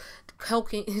mechanisms,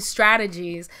 coping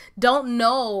strategies, don't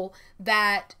know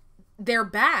that they're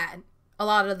bad. A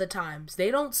lot of the times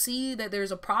they don't see that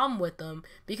there's a problem with them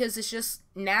because it's just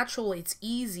natural. It's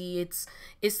easy. It's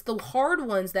the hard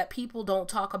ones that people don't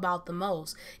talk about the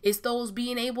most. It's those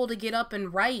being able to get up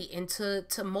and write and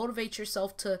to motivate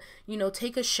yourself to,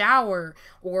 take a shower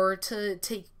or to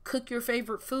cook your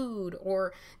favorite food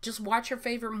or just watch your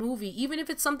favorite movie, even if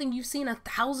it's something you've seen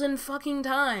 1,000 fucking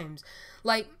times.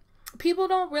 Like, people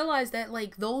don't realize that,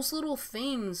 like, those little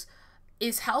things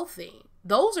is healthy.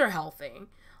 Those are healthy.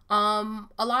 A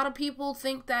lot of people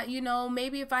think that,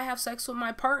 maybe if I have sex with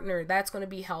my partner, that's going to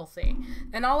be healthy.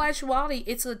 In all actuality,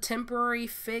 it's a temporary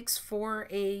fix for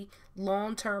a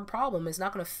long-term problem. It's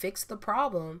not going to fix the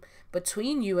problem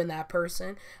between you and that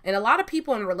person. And a lot of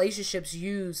people in relationships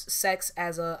use sex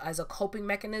as a coping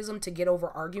mechanism to get over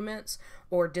arguments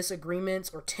or disagreements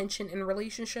or tension in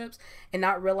relationships, and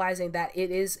not realizing that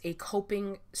it is a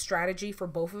coping strategy for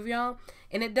both of y'all.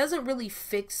 And it doesn't really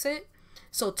fix it.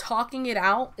 So talking it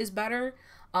out is better.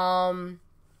 I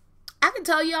can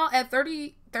tell y'all at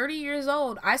 30 years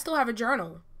old, I still have a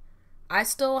journal. I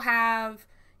still have,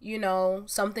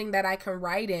 something that I can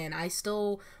write in. I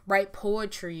still write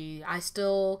poetry. I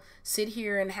still sit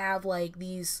here and have like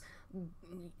these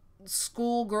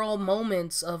schoolgirl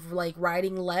moments of like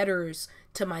writing letters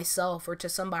to myself or to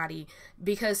somebody,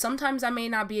 because sometimes I may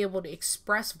not be able to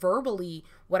express verbally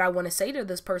what I want to say to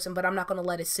this person, but I'm not going to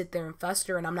let it sit there and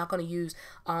fester, and I'm not going to use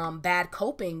bad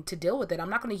coping to deal with it. I'm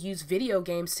not going to use video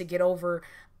games to get over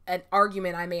an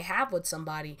argument I may have with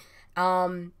somebody.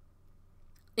 In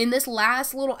this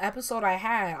last little episode I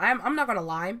had, I'm not going to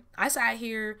lie, I sat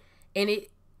here and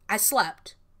I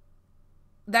slept.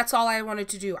 That's all I wanted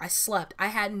to do. I slept. I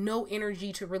had no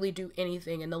energy to really do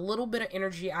anything. And the little bit of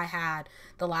energy I had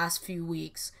the last few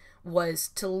weeks was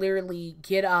to literally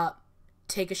get up,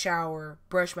 take a shower,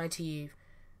 brush my teeth,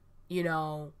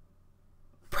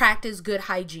 practice good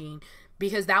hygiene,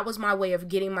 because that was my way of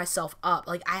getting myself up.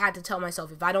 Like, I had to tell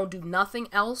myself, if I don't do nothing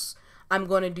else, I'm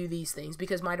going to do these things,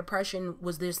 because my depression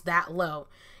was just that low.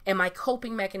 And my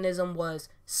coping mechanism was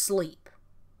sleep.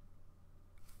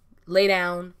 Lay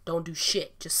down, don't do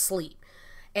shit, just sleep.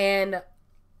 And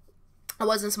I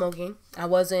wasn't smoking. I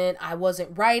wasn't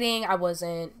writing. I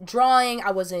wasn't drawing. I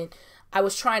was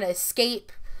trying to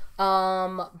escape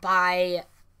by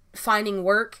finding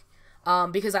work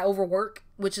because I overwork,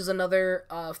 which is another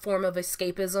form of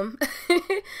escapism.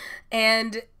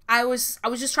 And I was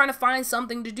just trying to find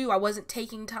something to do. I wasn't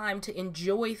taking time to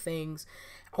enjoy things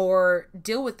or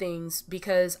deal with things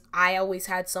because I always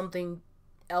had something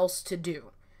else to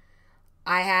do.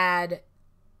 I had,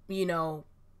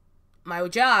 my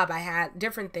job, I had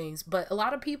different things, but a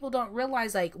lot of people don't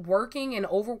realize, like, working and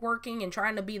overworking and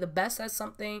trying to be the best at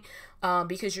something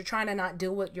because you're trying to not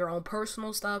deal with your own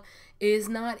personal stuff is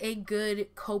not a good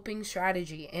coping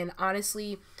strategy. And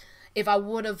honestly, if I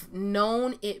would have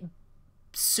known it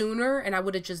sooner and I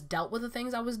would have just dealt with the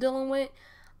things I was dealing with,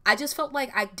 I just felt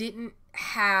like I didn't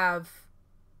have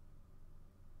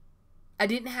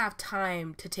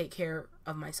time to take care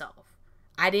of myself.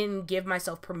 I didn't give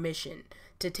myself permission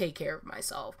to take care of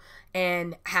myself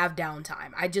and have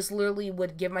downtime. I just literally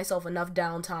would give myself enough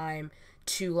downtime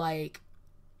to, like,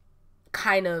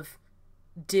 kind of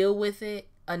deal with it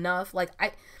enough. Like,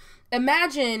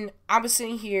 imagine I was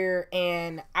sitting here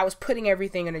and I was putting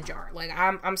everything in a jar. Like,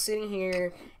 I'm sitting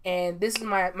here and this is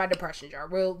my depression jar.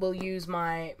 We'll use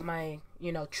my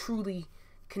Truly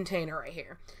container right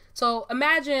here. So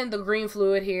imagine the green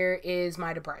fluid here is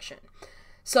my depression.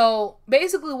 So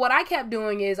basically what I kept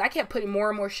doing is I kept putting more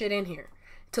and more shit in here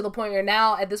to the point where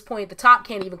now at this point the top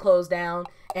can't even close down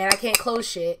and I can't close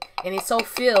shit and it's so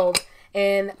filled.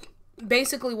 And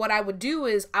basically what I would do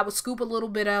is I would scoop a little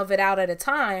bit of it out at a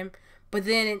time, but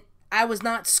then I was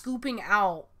not scooping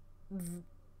out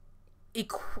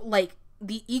like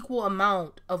the equal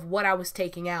amount of what I was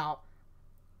taking out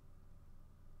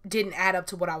didn't add up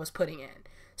to what I was putting in.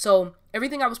 So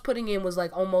everything I was putting in was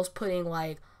like almost putting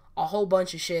like a whole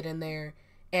bunch of shit in there.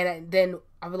 And then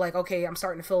I was like, okay, I'm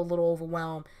starting to feel a little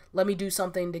overwhelmed. Let me do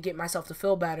something to get myself to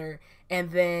feel better.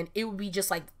 And then it would be just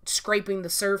like scraping the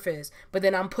surface. But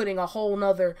then I'm putting a whole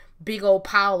nother big old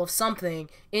pile of something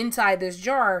inside this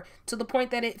jar to the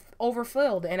point that it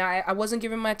overfilled. And I wasn't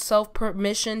giving myself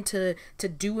permission to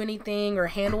do anything or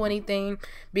handle anything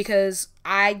because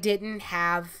I didn't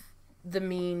have the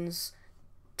means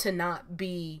to not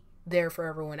be there for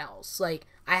everyone else. Like,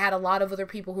 I had a lot of other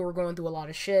people who were going through a lot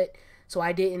of shit, so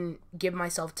I didn't give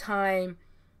myself time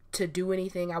to do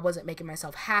anything. I wasn't making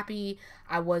myself happy.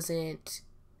 I wasn't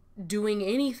doing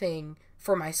anything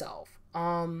for myself.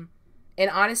 And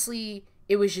honestly,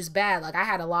 it was just bad. Like, I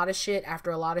had a lot of shit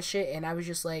after a lot of shit, and I was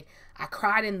just like, I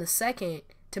cried in the second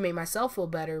to make myself feel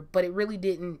better, but it really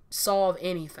didn't solve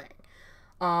anything.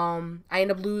 I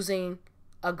ended up losing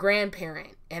a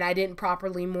grandparent and I didn't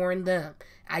properly mourn them.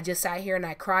 I just sat here and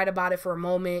I cried about it for a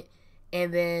moment,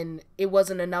 and then it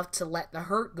wasn't enough to let the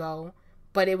hurt go,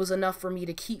 but it was enough for me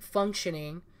to keep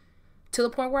functioning to the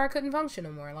point where I couldn't function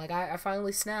anymore. Like, I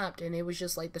finally snapped, and it was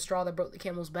just like the straw that broke the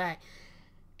camel's back.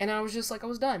 And I was just like, I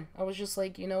was done. I was just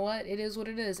like, you know what? It is what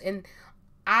it is. And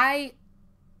I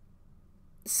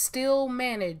still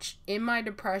managed in my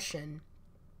depression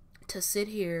to sit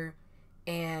here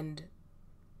and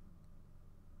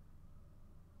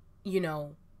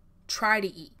try to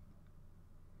eat.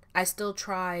 I still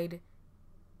tried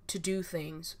to do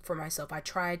things for myself. I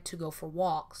tried to go for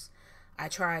walks. I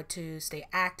tried to stay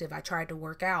active. I tried to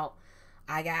work out.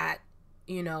 I got,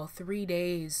 3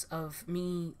 days of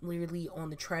me literally on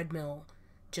the treadmill,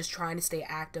 just trying to stay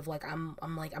active. Like, I'm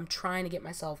trying to get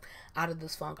myself out of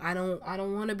this funk. I don't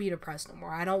want to be depressed no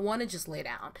more. I don't want to just lay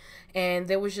down. And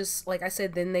there was just, like I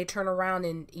said, then they turn around,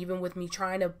 and even with me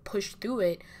trying to push through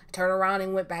it, turn around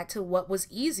and went back to what was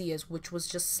easiest, which was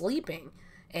just sleeping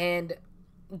and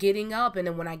getting up. And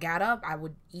then when I got up, I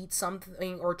would eat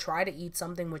something or try to eat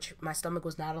something, which my stomach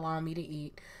was not allowing me to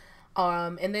eat.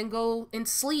 And then go and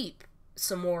sleep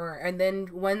some more. And then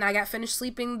when I got finished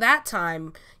sleeping that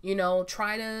time,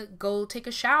 try to go take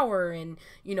a shower and,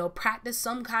 practice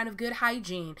some kind of good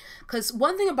hygiene. Because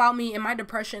one thing about me in my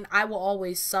depression, I will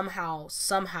always somehow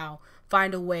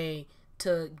find a way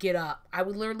to get up. I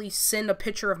would literally send a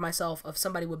picture of myself of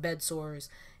somebody with bed sores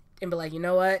and be like, you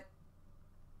know what?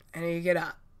 I need to get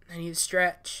up. I need to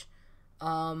stretch.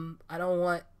 I don't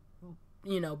want,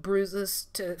 bruises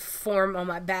to form on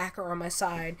my back or on my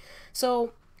side.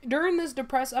 So during this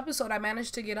depressed episode, I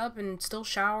managed to get up and still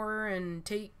shower and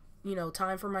take,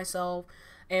 time for myself.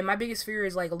 And my biggest fear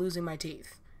is like losing my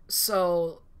teeth.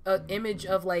 So an image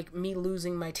of like me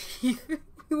losing my teeth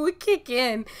would kick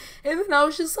in. And then I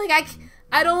was just like,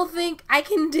 I don't think I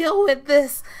can deal with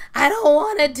this. I don't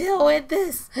want to deal with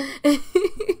this.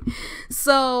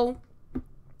 So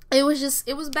it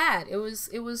was bad. It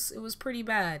was pretty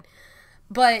bad.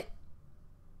 But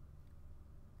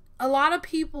a lot of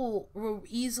people will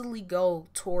easily go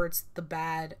towards the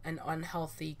bad and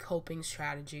unhealthy coping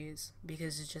strategies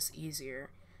because it's just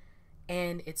easier.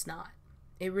 And it's not.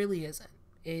 It really isn't.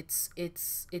 It's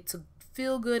a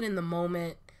feel good in the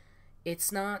moment.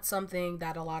 It's not something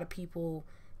that a lot of people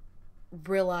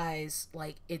realize,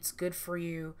 like, it's good for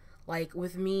you. Like,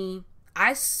 with me,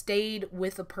 I stayed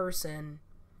with a person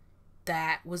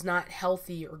that was not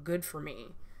healthy or good for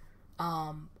me.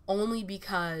 Only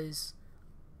because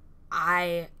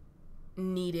I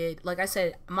needed, like I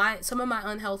said, some of my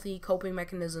unhealthy coping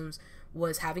mechanisms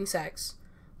was having sex,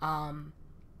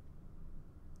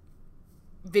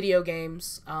 video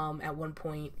games, at one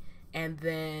point, and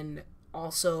then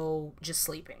also just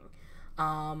sleeping.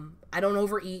 I don't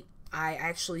overeat. I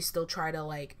actually still try to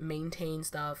like maintain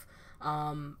stuff,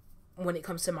 when it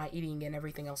comes to my eating and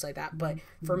everything else like that. But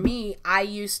for me, I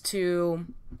used to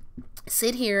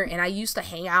sit here and I used to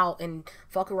hang out and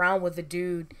fuck around with a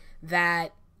dude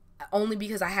that, only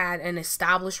because I had an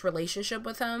established relationship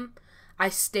with him, I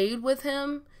stayed with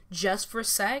him just for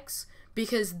sex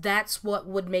because that's what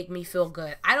would make me feel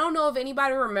good. I don't know if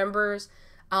anybody remembers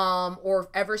or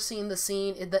ever seen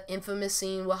the infamous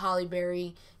scene with Halle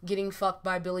Berry getting fucked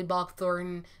by Billy Bob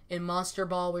Thornton in Monster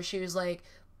Ball, where she was like,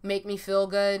 make me feel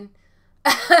good.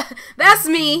 That's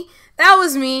me. That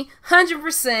was me.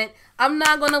 100%. I'm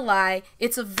not gonna lie.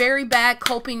 It's a very bad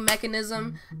coping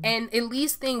mechanism. And at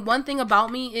least one thing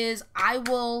about me is I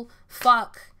will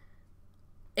fuck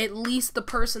at least the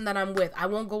person that I'm with. I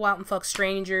won't go out and fuck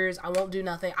strangers. I won't do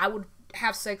nothing. I would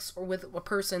have sex with a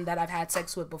person that I've had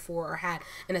sex with before or had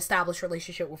an established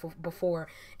relationship with before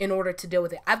in order to deal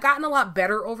with it. I've gotten a lot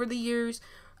better over the years,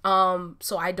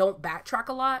 so I don't backtrack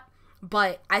a lot,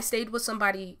 but I stayed with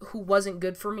somebody who wasn't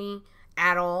good for me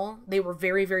at all. They were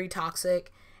very, very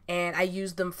toxic, and I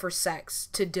used them for sex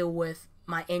to deal with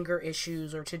my anger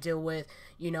issues or to deal with,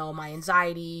 you know, my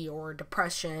anxiety or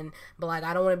depression. But like,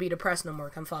 I don't want to be depressed no more.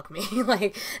 Come fuck me.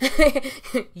 Like,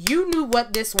 you knew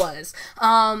what this was.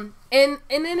 And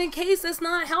in a case that's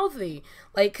not healthy,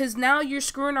 like, cause now you're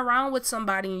screwing around with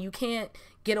somebody and you can't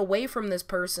get away from this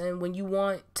person when you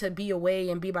want to be away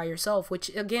and be by yourself,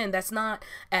 which again, that's not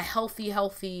a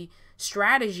healthy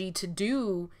strategy to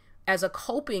do as a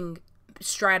coping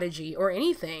strategy or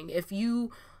anything. If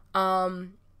you, that's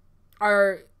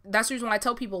the reason why I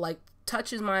tell people, like,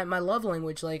 touch is my love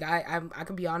language. Like, I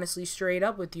can be honestly straight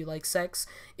up with you. Like, sex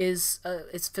is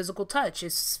it's physical touch.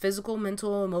 It's physical,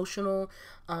 mental, emotional,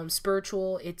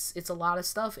 spiritual. It's a lot of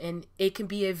stuff, and it can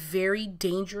be a very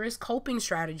dangerous coping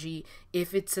strategy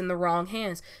if it's in the wrong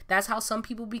hands. That's how some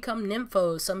people become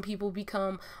nymphos. Some people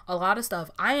become a lot of stuff.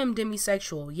 I am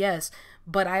demisexual, yes,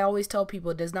 but I always tell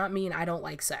people it does not mean I don't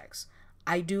like sex.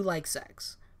 I do like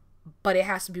sex, but it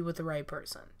has to be with the right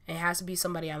person. It has to be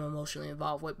somebody I'm emotionally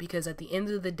involved with, because at the end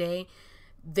of the day,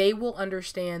 they will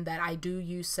understand that I do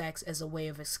use sex as a way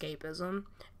of escapism,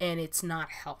 and it's not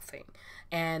healthy.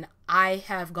 And I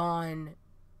have gone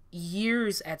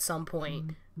years at some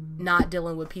point not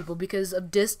dealing with people because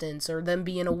of distance or them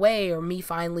being away or me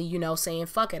finally, you know, saying,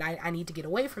 fuck it, I need to get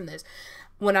away from this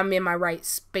when I'm in my right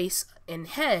space and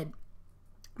head.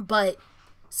 But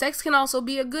sex can also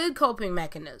be a good coping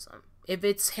mechanism. If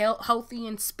it's healthy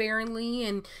and sparingly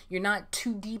and you're not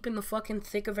too deep in the fucking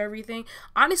thick of everything.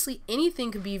 Honestly,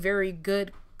 anything could be very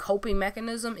good coping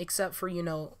mechanism except for, you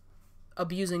know,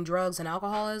 abusing drugs and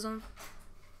alcoholism.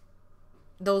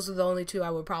 Those are the only two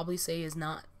I would probably say is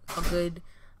not a good,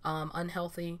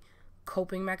 unhealthy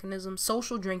coping mechanism.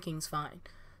 Social drinking's fine.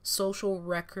 Social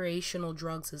recreational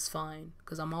drugs is fine,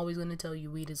 because I'm always going to tell you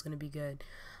weed is going to be good.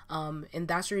 And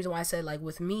that's the reason why I said, like,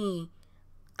 with me,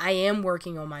 I am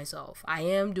working on myself. I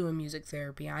am doing music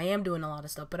therapy. I am doing a lot of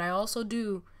stuff, but I also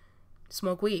do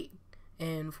smoke weed.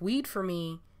 And weed for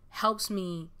me helps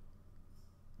me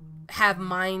have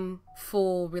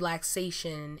mindful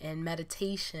relaxation and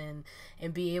meditation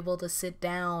and be able to sit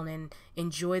down and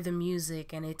enjoy the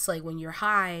music. And it's like when you're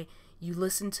high, you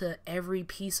listen to every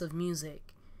piece of music.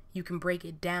 You can break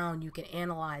it down. You can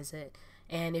analyze it.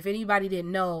 And if anybody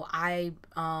didn't know, I,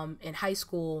 in high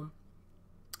school,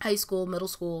 middle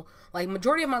school, like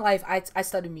majority of my life, I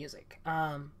studied music.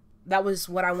 That was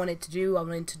what I wanted to do. I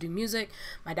wanted to do music.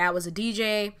 My dad was a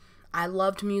DJ. I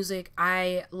loved music.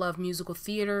 I love musical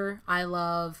theater. I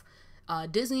love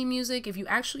Disney music. If you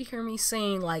actually hear me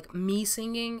sing, like me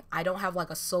singing, I don't have like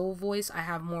a soul voice. I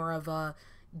have more of a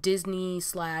Disney /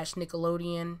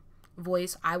 Nickelodeon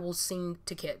voice. I will sing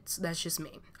to kids. That's just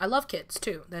me. I love kids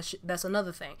too. That's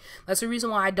another thing. That's the reason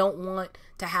why I don't want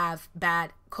to have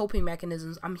bad coping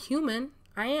mechanisms. I'm human.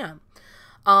 I am.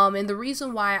 And the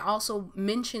reason why I also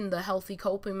mentioned the healthy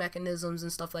coping mechanisms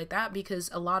and stuff like that, because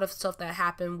a lot of stuff that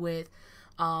happened with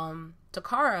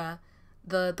Takara,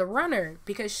 the runner,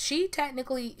 because she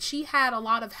had a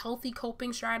lot of healthy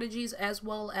coping strategies as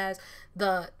well as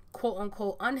the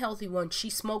quote-unquote unhealthy one. She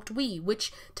smoked weed,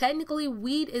 which technically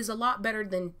weed is a lot better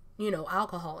than, you know,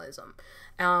 alcoholism.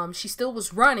 She still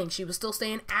was running. She was still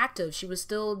staying active. She was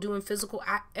still doing physical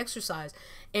exercise.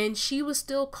 And she was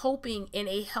still coping in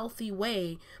a healthy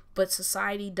way, but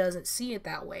society doesn't see it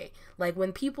that way. Like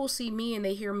when people see me and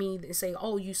they hear me say,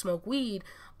 oh, you smoke weed,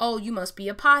 oh, you must be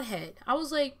a pothead. I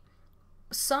was like,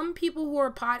 some people who are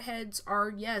potheads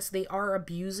are, yes, they are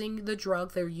abusing the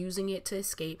drug. They're using it to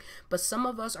escape. But some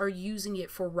of us are using it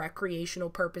for recreational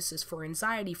purposes, for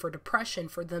anxiety, for depression,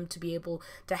 for them to be able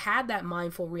to have that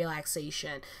mindful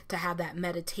relaxation, to have that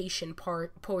meditation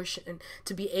portion,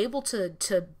 to be able to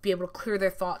be able to clear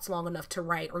their thoughts long enough to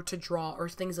write or to draw or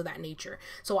things of that nature.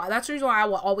 So that's the reason why I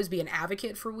will always be an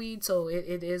advocate for weed. So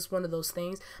it is one of those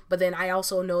things. But then I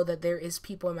also know that there is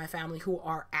people in my family who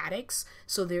are addicts.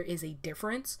 So there is a difference.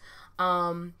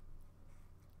 But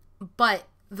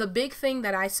the big thing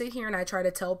that I sit here and I try to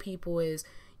tell people is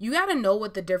you got to know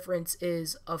what the difference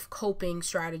is of coping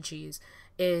strategies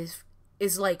is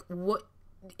like what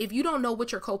if you don't know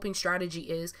what your coping strategy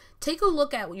is, take a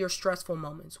look at your stressful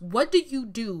moments. What do you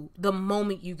do the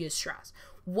moment you get stressed?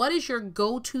 What is your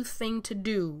go-to thing to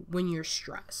do when you're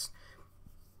stressed?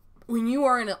 When you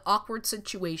are in an awkward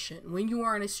situation, when you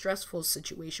are in a stressful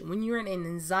situation, when you're in an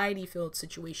anxiety-filled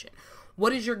situation,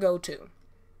 what is your go-to?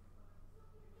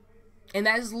 And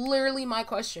that is literally my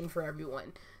question for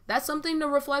everyone. That's something to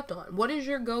reflect on. What is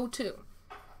your go-to?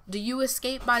 Do you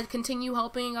escape by continue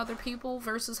helping other people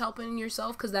versus helping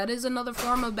yourself? Because that is another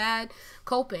form of bad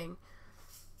coping.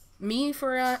 Me,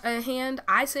 for a hand,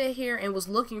 I sat here and was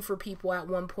looking for people at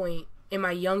one point in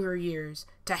my younger years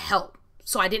to help,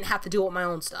 so I didn't have to deal with my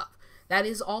own stuff. That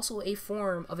is also a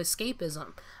form of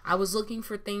escapism. I was looking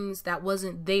for things that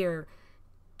wasn't there,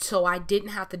 so I didn't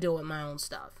have to deal with my own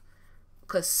stuff.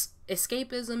 Because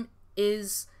escapism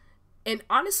is... And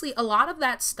honestly, a lot of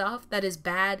that stuff that is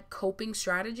bad coping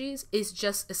strategies is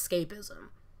just escapism.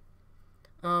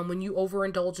 When you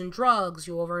overindulge in drugs,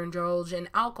 you overindulge in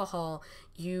alcohol,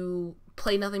 you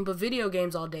play nothing but video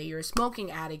games all day, you're a smoking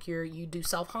addict, you do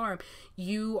self-harm,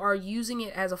 you are using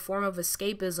it as a form of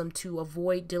escapism to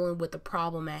avoid dealing with the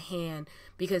problem at hand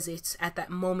because it's at that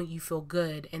moment you feel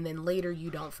good and then later you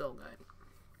don't feel good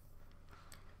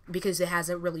because it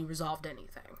hasn't really resolved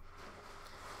anything.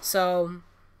 So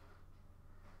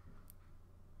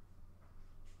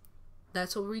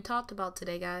that's what we talked about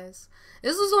today, guys.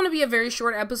 This is going to be a very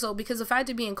short episode because the fact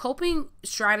of being coping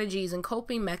strategies and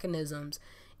coping mechanisms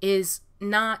is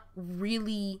not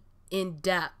really in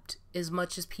depth as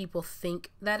much as people think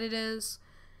that it is.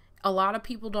 A lot of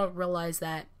people don't realize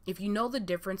that if you know the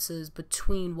differences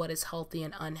between what is healthy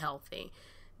and unhealthy,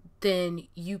 then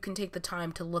you can take the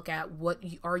time to look at what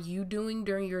are you doing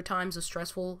during your times of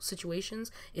stressful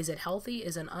situations. Is it healthy?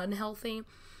 Is it unhealthy?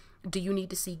 Do you need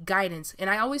to seek guidance? And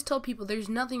I always tell people there's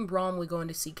nothing wrong with going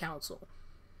to seek counsel.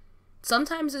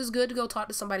 Sometimes it's good to go talk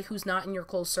to somebody who's not in your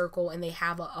close circle and they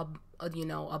have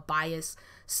a biased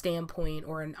standpoint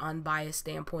or an unbiased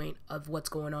standpoint of what's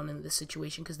going on in the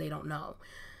situation because they don't know.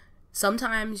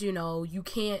 Sometimes, you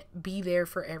can't be there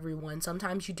for everyone.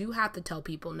 Sometimes you do have to tell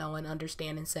people no and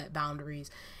understand and set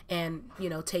boundaries and,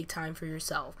 take time for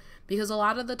yourself. Because a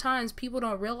lot of the times people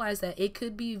don't realize that it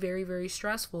could be very, very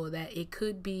stressful, that it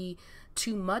could be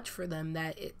too much for them,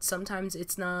 that sometimes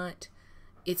it's not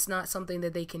something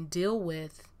that they can deal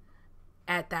with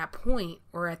at that point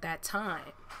or at that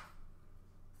time.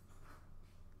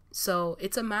 So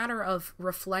it's a matter of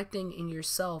reflecting in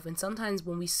yourself. And sometimes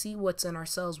when we see what's in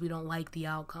ourselves, we don't like the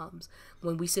outcomes.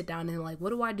 When we sit down and what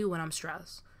do I do when I'm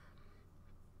stressed?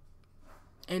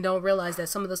 And don't realize that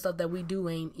some of the stuff that we do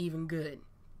ain't even good.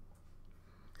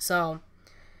 So,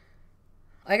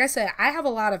 like I said, I have a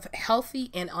lot of healthy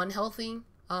and unhealthy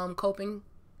coping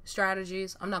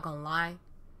strategies. I'm not going to lie.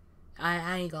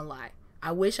 I ain't going to lie.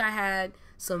 I wish I had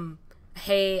some...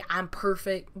 Hey, I'm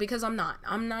perfect, because I'm not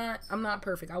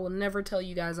perfect. I will never tell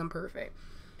you guys I'm perfect,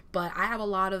 but I have a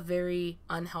lot of very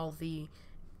unhealthy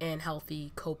and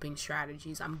healthy coping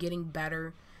strategies. I'm getting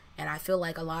better, and I feel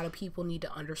like a lot of people need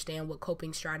to understand what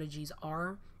coping strategies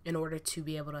are in order to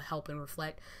be able to help and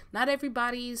reflect. Not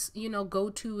everybody's,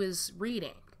 go-to is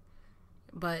reading,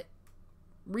 but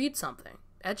read something,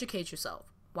 educate yourself,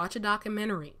 watch a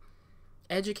documentary,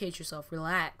 educate yourself,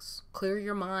 relax, clear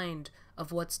your mind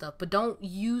of what stuff, but don't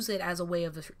use it as a way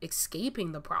of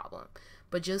escaping the problem,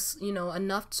 but just,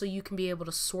 enough so you can be able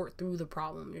to sort through the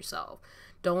problem yourself.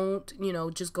 Don't,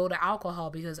 just go to alcohol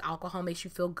because alcohol makes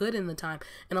you feel good in the time.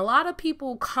 And a lot of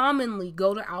people commonly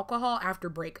go to alcohol after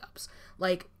breakups,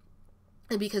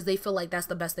 because they feel like that's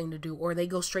the best thing to do, or they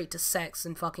go straight to sex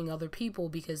and fucking other people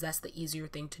because that's the easier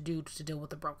thing to do to deal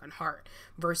with a broken heart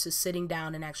versus sitting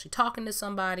down and actually talking to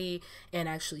somebody and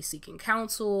actually seeking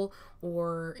counsel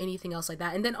or anything else like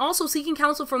that. And then also seeking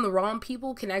counsel from the wrong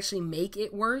people can actually make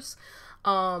it worse.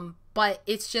 But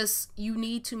it's just, you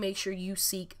need to make sure you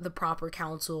seek the proper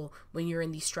counsel when you're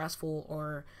in these stressful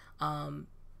or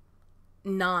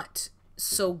not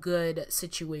so good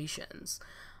situations.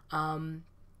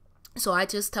 So I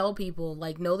just tell people,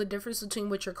 know the difference between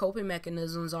what your coping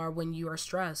mechanisms are when you are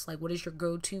stressed. What is your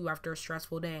go-to after a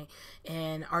stressful day?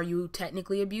 And are you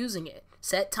technically abusing it?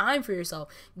 Set time for yourself.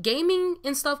 Gaming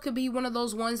and stuff could be one of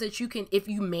those ones that you can, if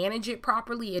you manage it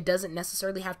properly, it doesn't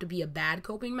necessarily have to be a bad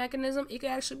coping mechanism. It could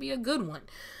actually be a good one.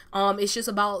 It's just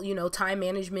about, time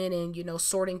management and,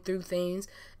 sorting through things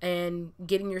and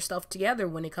getting your stuff together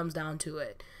when it comes down to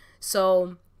it.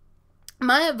 So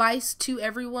my advice to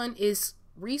everyone is,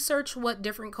 research what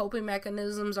different coping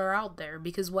mechanisms are out there,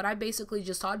 because what I basically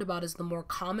just talked about is the more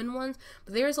common ones,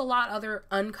 but there's a lot other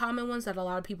uncommon ones that a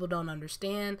lot of people don't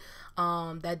understand,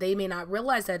 that they may not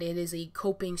realize that it is a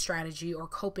coping strategy or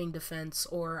coping defense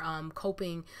or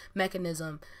coping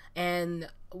mechanism. And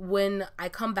when I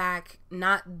come back,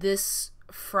 not this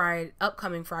Friday,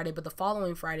 upcoming Friday, but the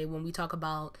following Friday, when we talk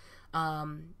about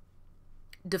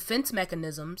defense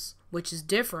mechanisms, which is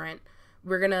different,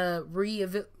 we're going to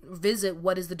revisit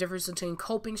what is the difference between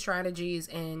coping strategies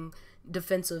and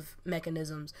defensive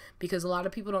mechanisms, because a lot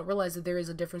of people don't realize that there is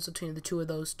a difference between the two of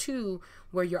those two,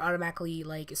 where you're automatically,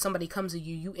 like, if somebody comes at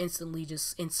you, you instantly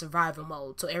just in survival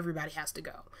mode, so everybody has to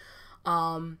go.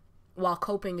 While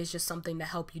coping is just something to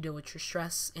help you deal with your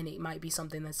stress, and it might be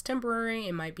something that's temporary,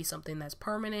 it might be something that's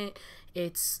permanent.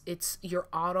 It's your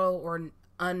auto or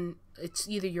it's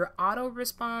either your auto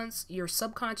response, your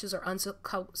subconscious or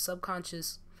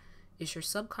subconscious. It's your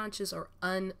subconscious or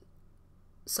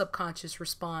subconscious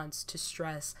response to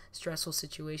stressful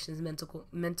situations,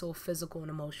 mental, physical, and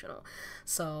emotional.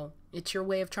 So it's your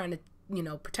way of trying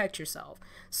to, protect yourself.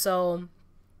 So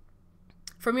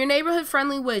from your neighborhood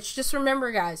friendly witch, just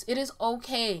remember, guys, it is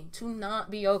okay to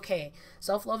not be okay.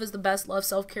 Self-love is the best love.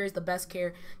 Self-care is the best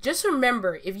care. Just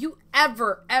remember, if you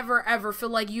ever feel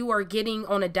like you are getting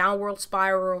on a downward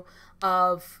spiral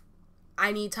of,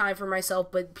 I need time for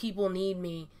myself, but people need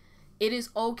me, it is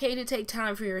okay to take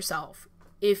time for yourself.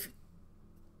 If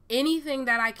anything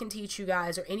that I can teach you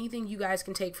guys, or anything you guys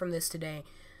can take from this today,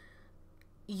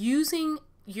 using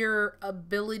your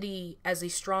ability as a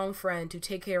strong friend to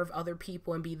take care of other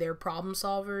people and be their problem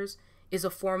solvers is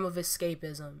a form of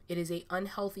escapism. It is an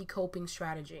unhealthy coping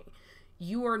strategy.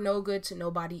 You are no good to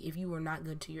nobody if you are not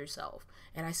good to yourself.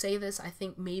 And I say this, I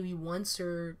think maybe once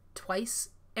or twice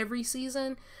every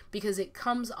season, because it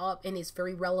comes up and it's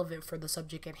very relevant for the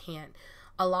subject at hand.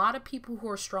 A lot of people who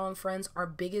are strong friends, our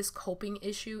biggest coping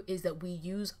issue is that we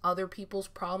use other people's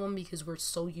problem, because we're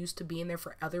so used to being there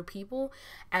for other people,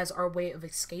 as our way of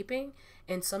escaping.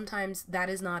 And sometimes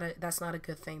that's not a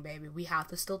good thing, baby. We have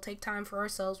to still take time for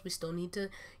ourselves. We still need to,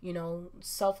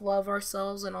 self-love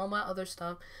ourselves and all that other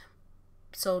stuff.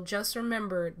 So just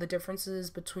remember the differences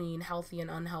between healthy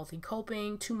and unhealthy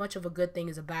coping. Too much of a good thing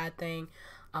is a bad thing.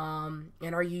 And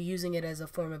are you using it as a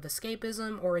form of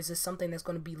escapism, or is this something that's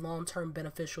going to be long-term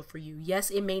beneficial for you? Yes,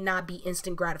 it may not be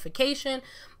instant gratification,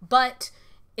 but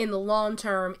in the long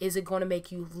term, is it going to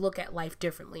make you look at life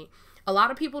differently? A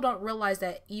lot of people don't realize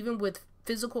that even with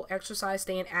physical exercise,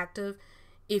 staying active,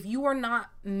 if you are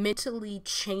not mentally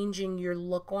changing your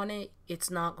look on it, it's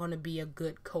not going to be a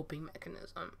good coping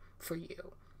mechanism for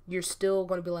you. You're still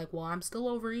going to be like, well, I'm still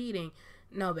overeating.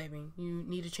 No, baby, you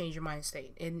need to change your mind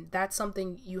state. And that's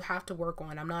something you have to work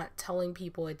on. I'm not telling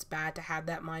people it's bad to have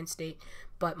that mind state,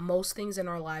 but most things in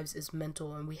our lives is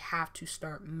mental, and we have to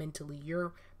start mentally.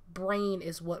 Your brain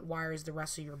is what wires the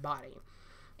rest of your body.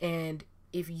 And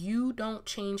if you don't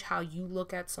change how you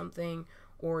look at something,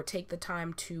 or take the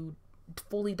time to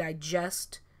fully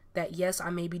digest that, yes, I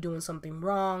may be doing something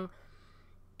wrong,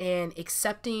 and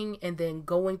accepting and then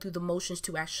going through the motions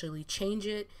to actually change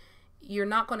it, you're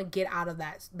not going to get out of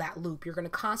that loop. You're going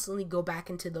to constantly go back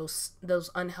into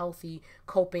those unhealthy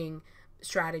coping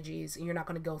strategies, and you're not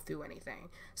going to go through anything.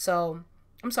 So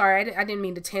I'm sorry, I didn't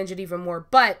mean to tangent even more,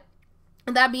 but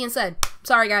that being said,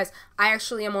 sorry guys, I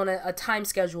actually am on a time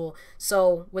schedule.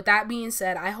 So with that being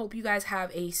said, I hope you guys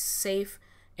have a safe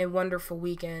and wonderful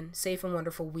weekend, safe and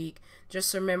wonderful week.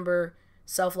 Just remember,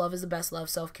 self-love is the best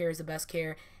love, self-care is the best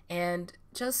care, and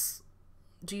just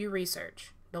do your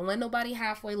research. Don't let nobody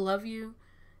halfway love you.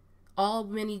 All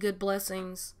many good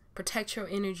blessings. Protect your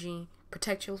energy.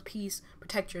 Protect your peace.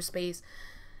 Protect your space.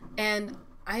 And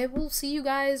I will see you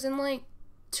guys in like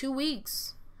 2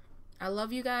 weeks. I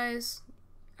love you guys.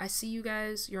 I see you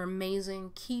guys. You're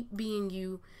amazing. Keep being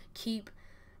you. Keep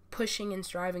pushing and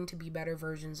striving to be better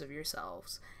versions of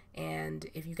yourselves. And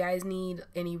if you guys need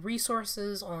any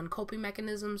resources on coping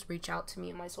mechanisms, reach out to me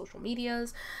in my social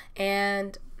medias,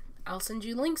 and I'll send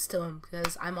you links to them,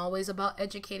 because I'm always about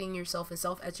educating yourself and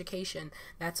self-education.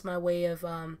 That's my way of,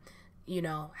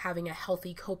 having a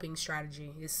healthy coping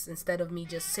strategy. Is instead of me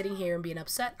just sitting here and being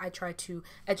upset, I try to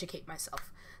educate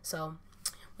myself. So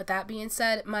with that being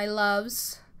said, my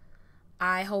loves,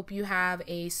 I hope you have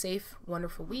a safe,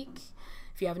 wonderful week.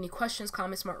 If you have any questions,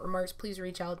 comments, remarks, please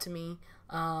reach out to me,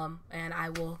 and I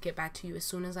will get back to you as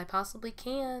soon as I possibly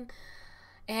can.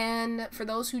 And for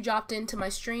those who dropped into my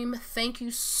stream, thank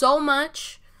you so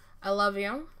much. I love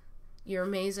you. You're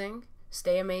amazing.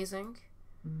 Stay amazing.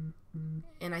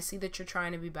 And I see that you're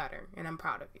trying to be better, and I'm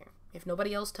proud of you. If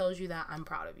nobody else tells you that, I'm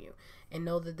proud of you. And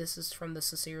know that this is from the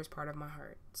sincerest part of my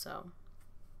heart. So,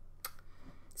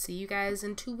 see you guys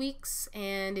in 2 weeks.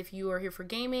 And if you are here for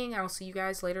gaming, I'll see you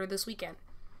guys later this weekend.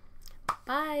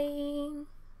 Bye.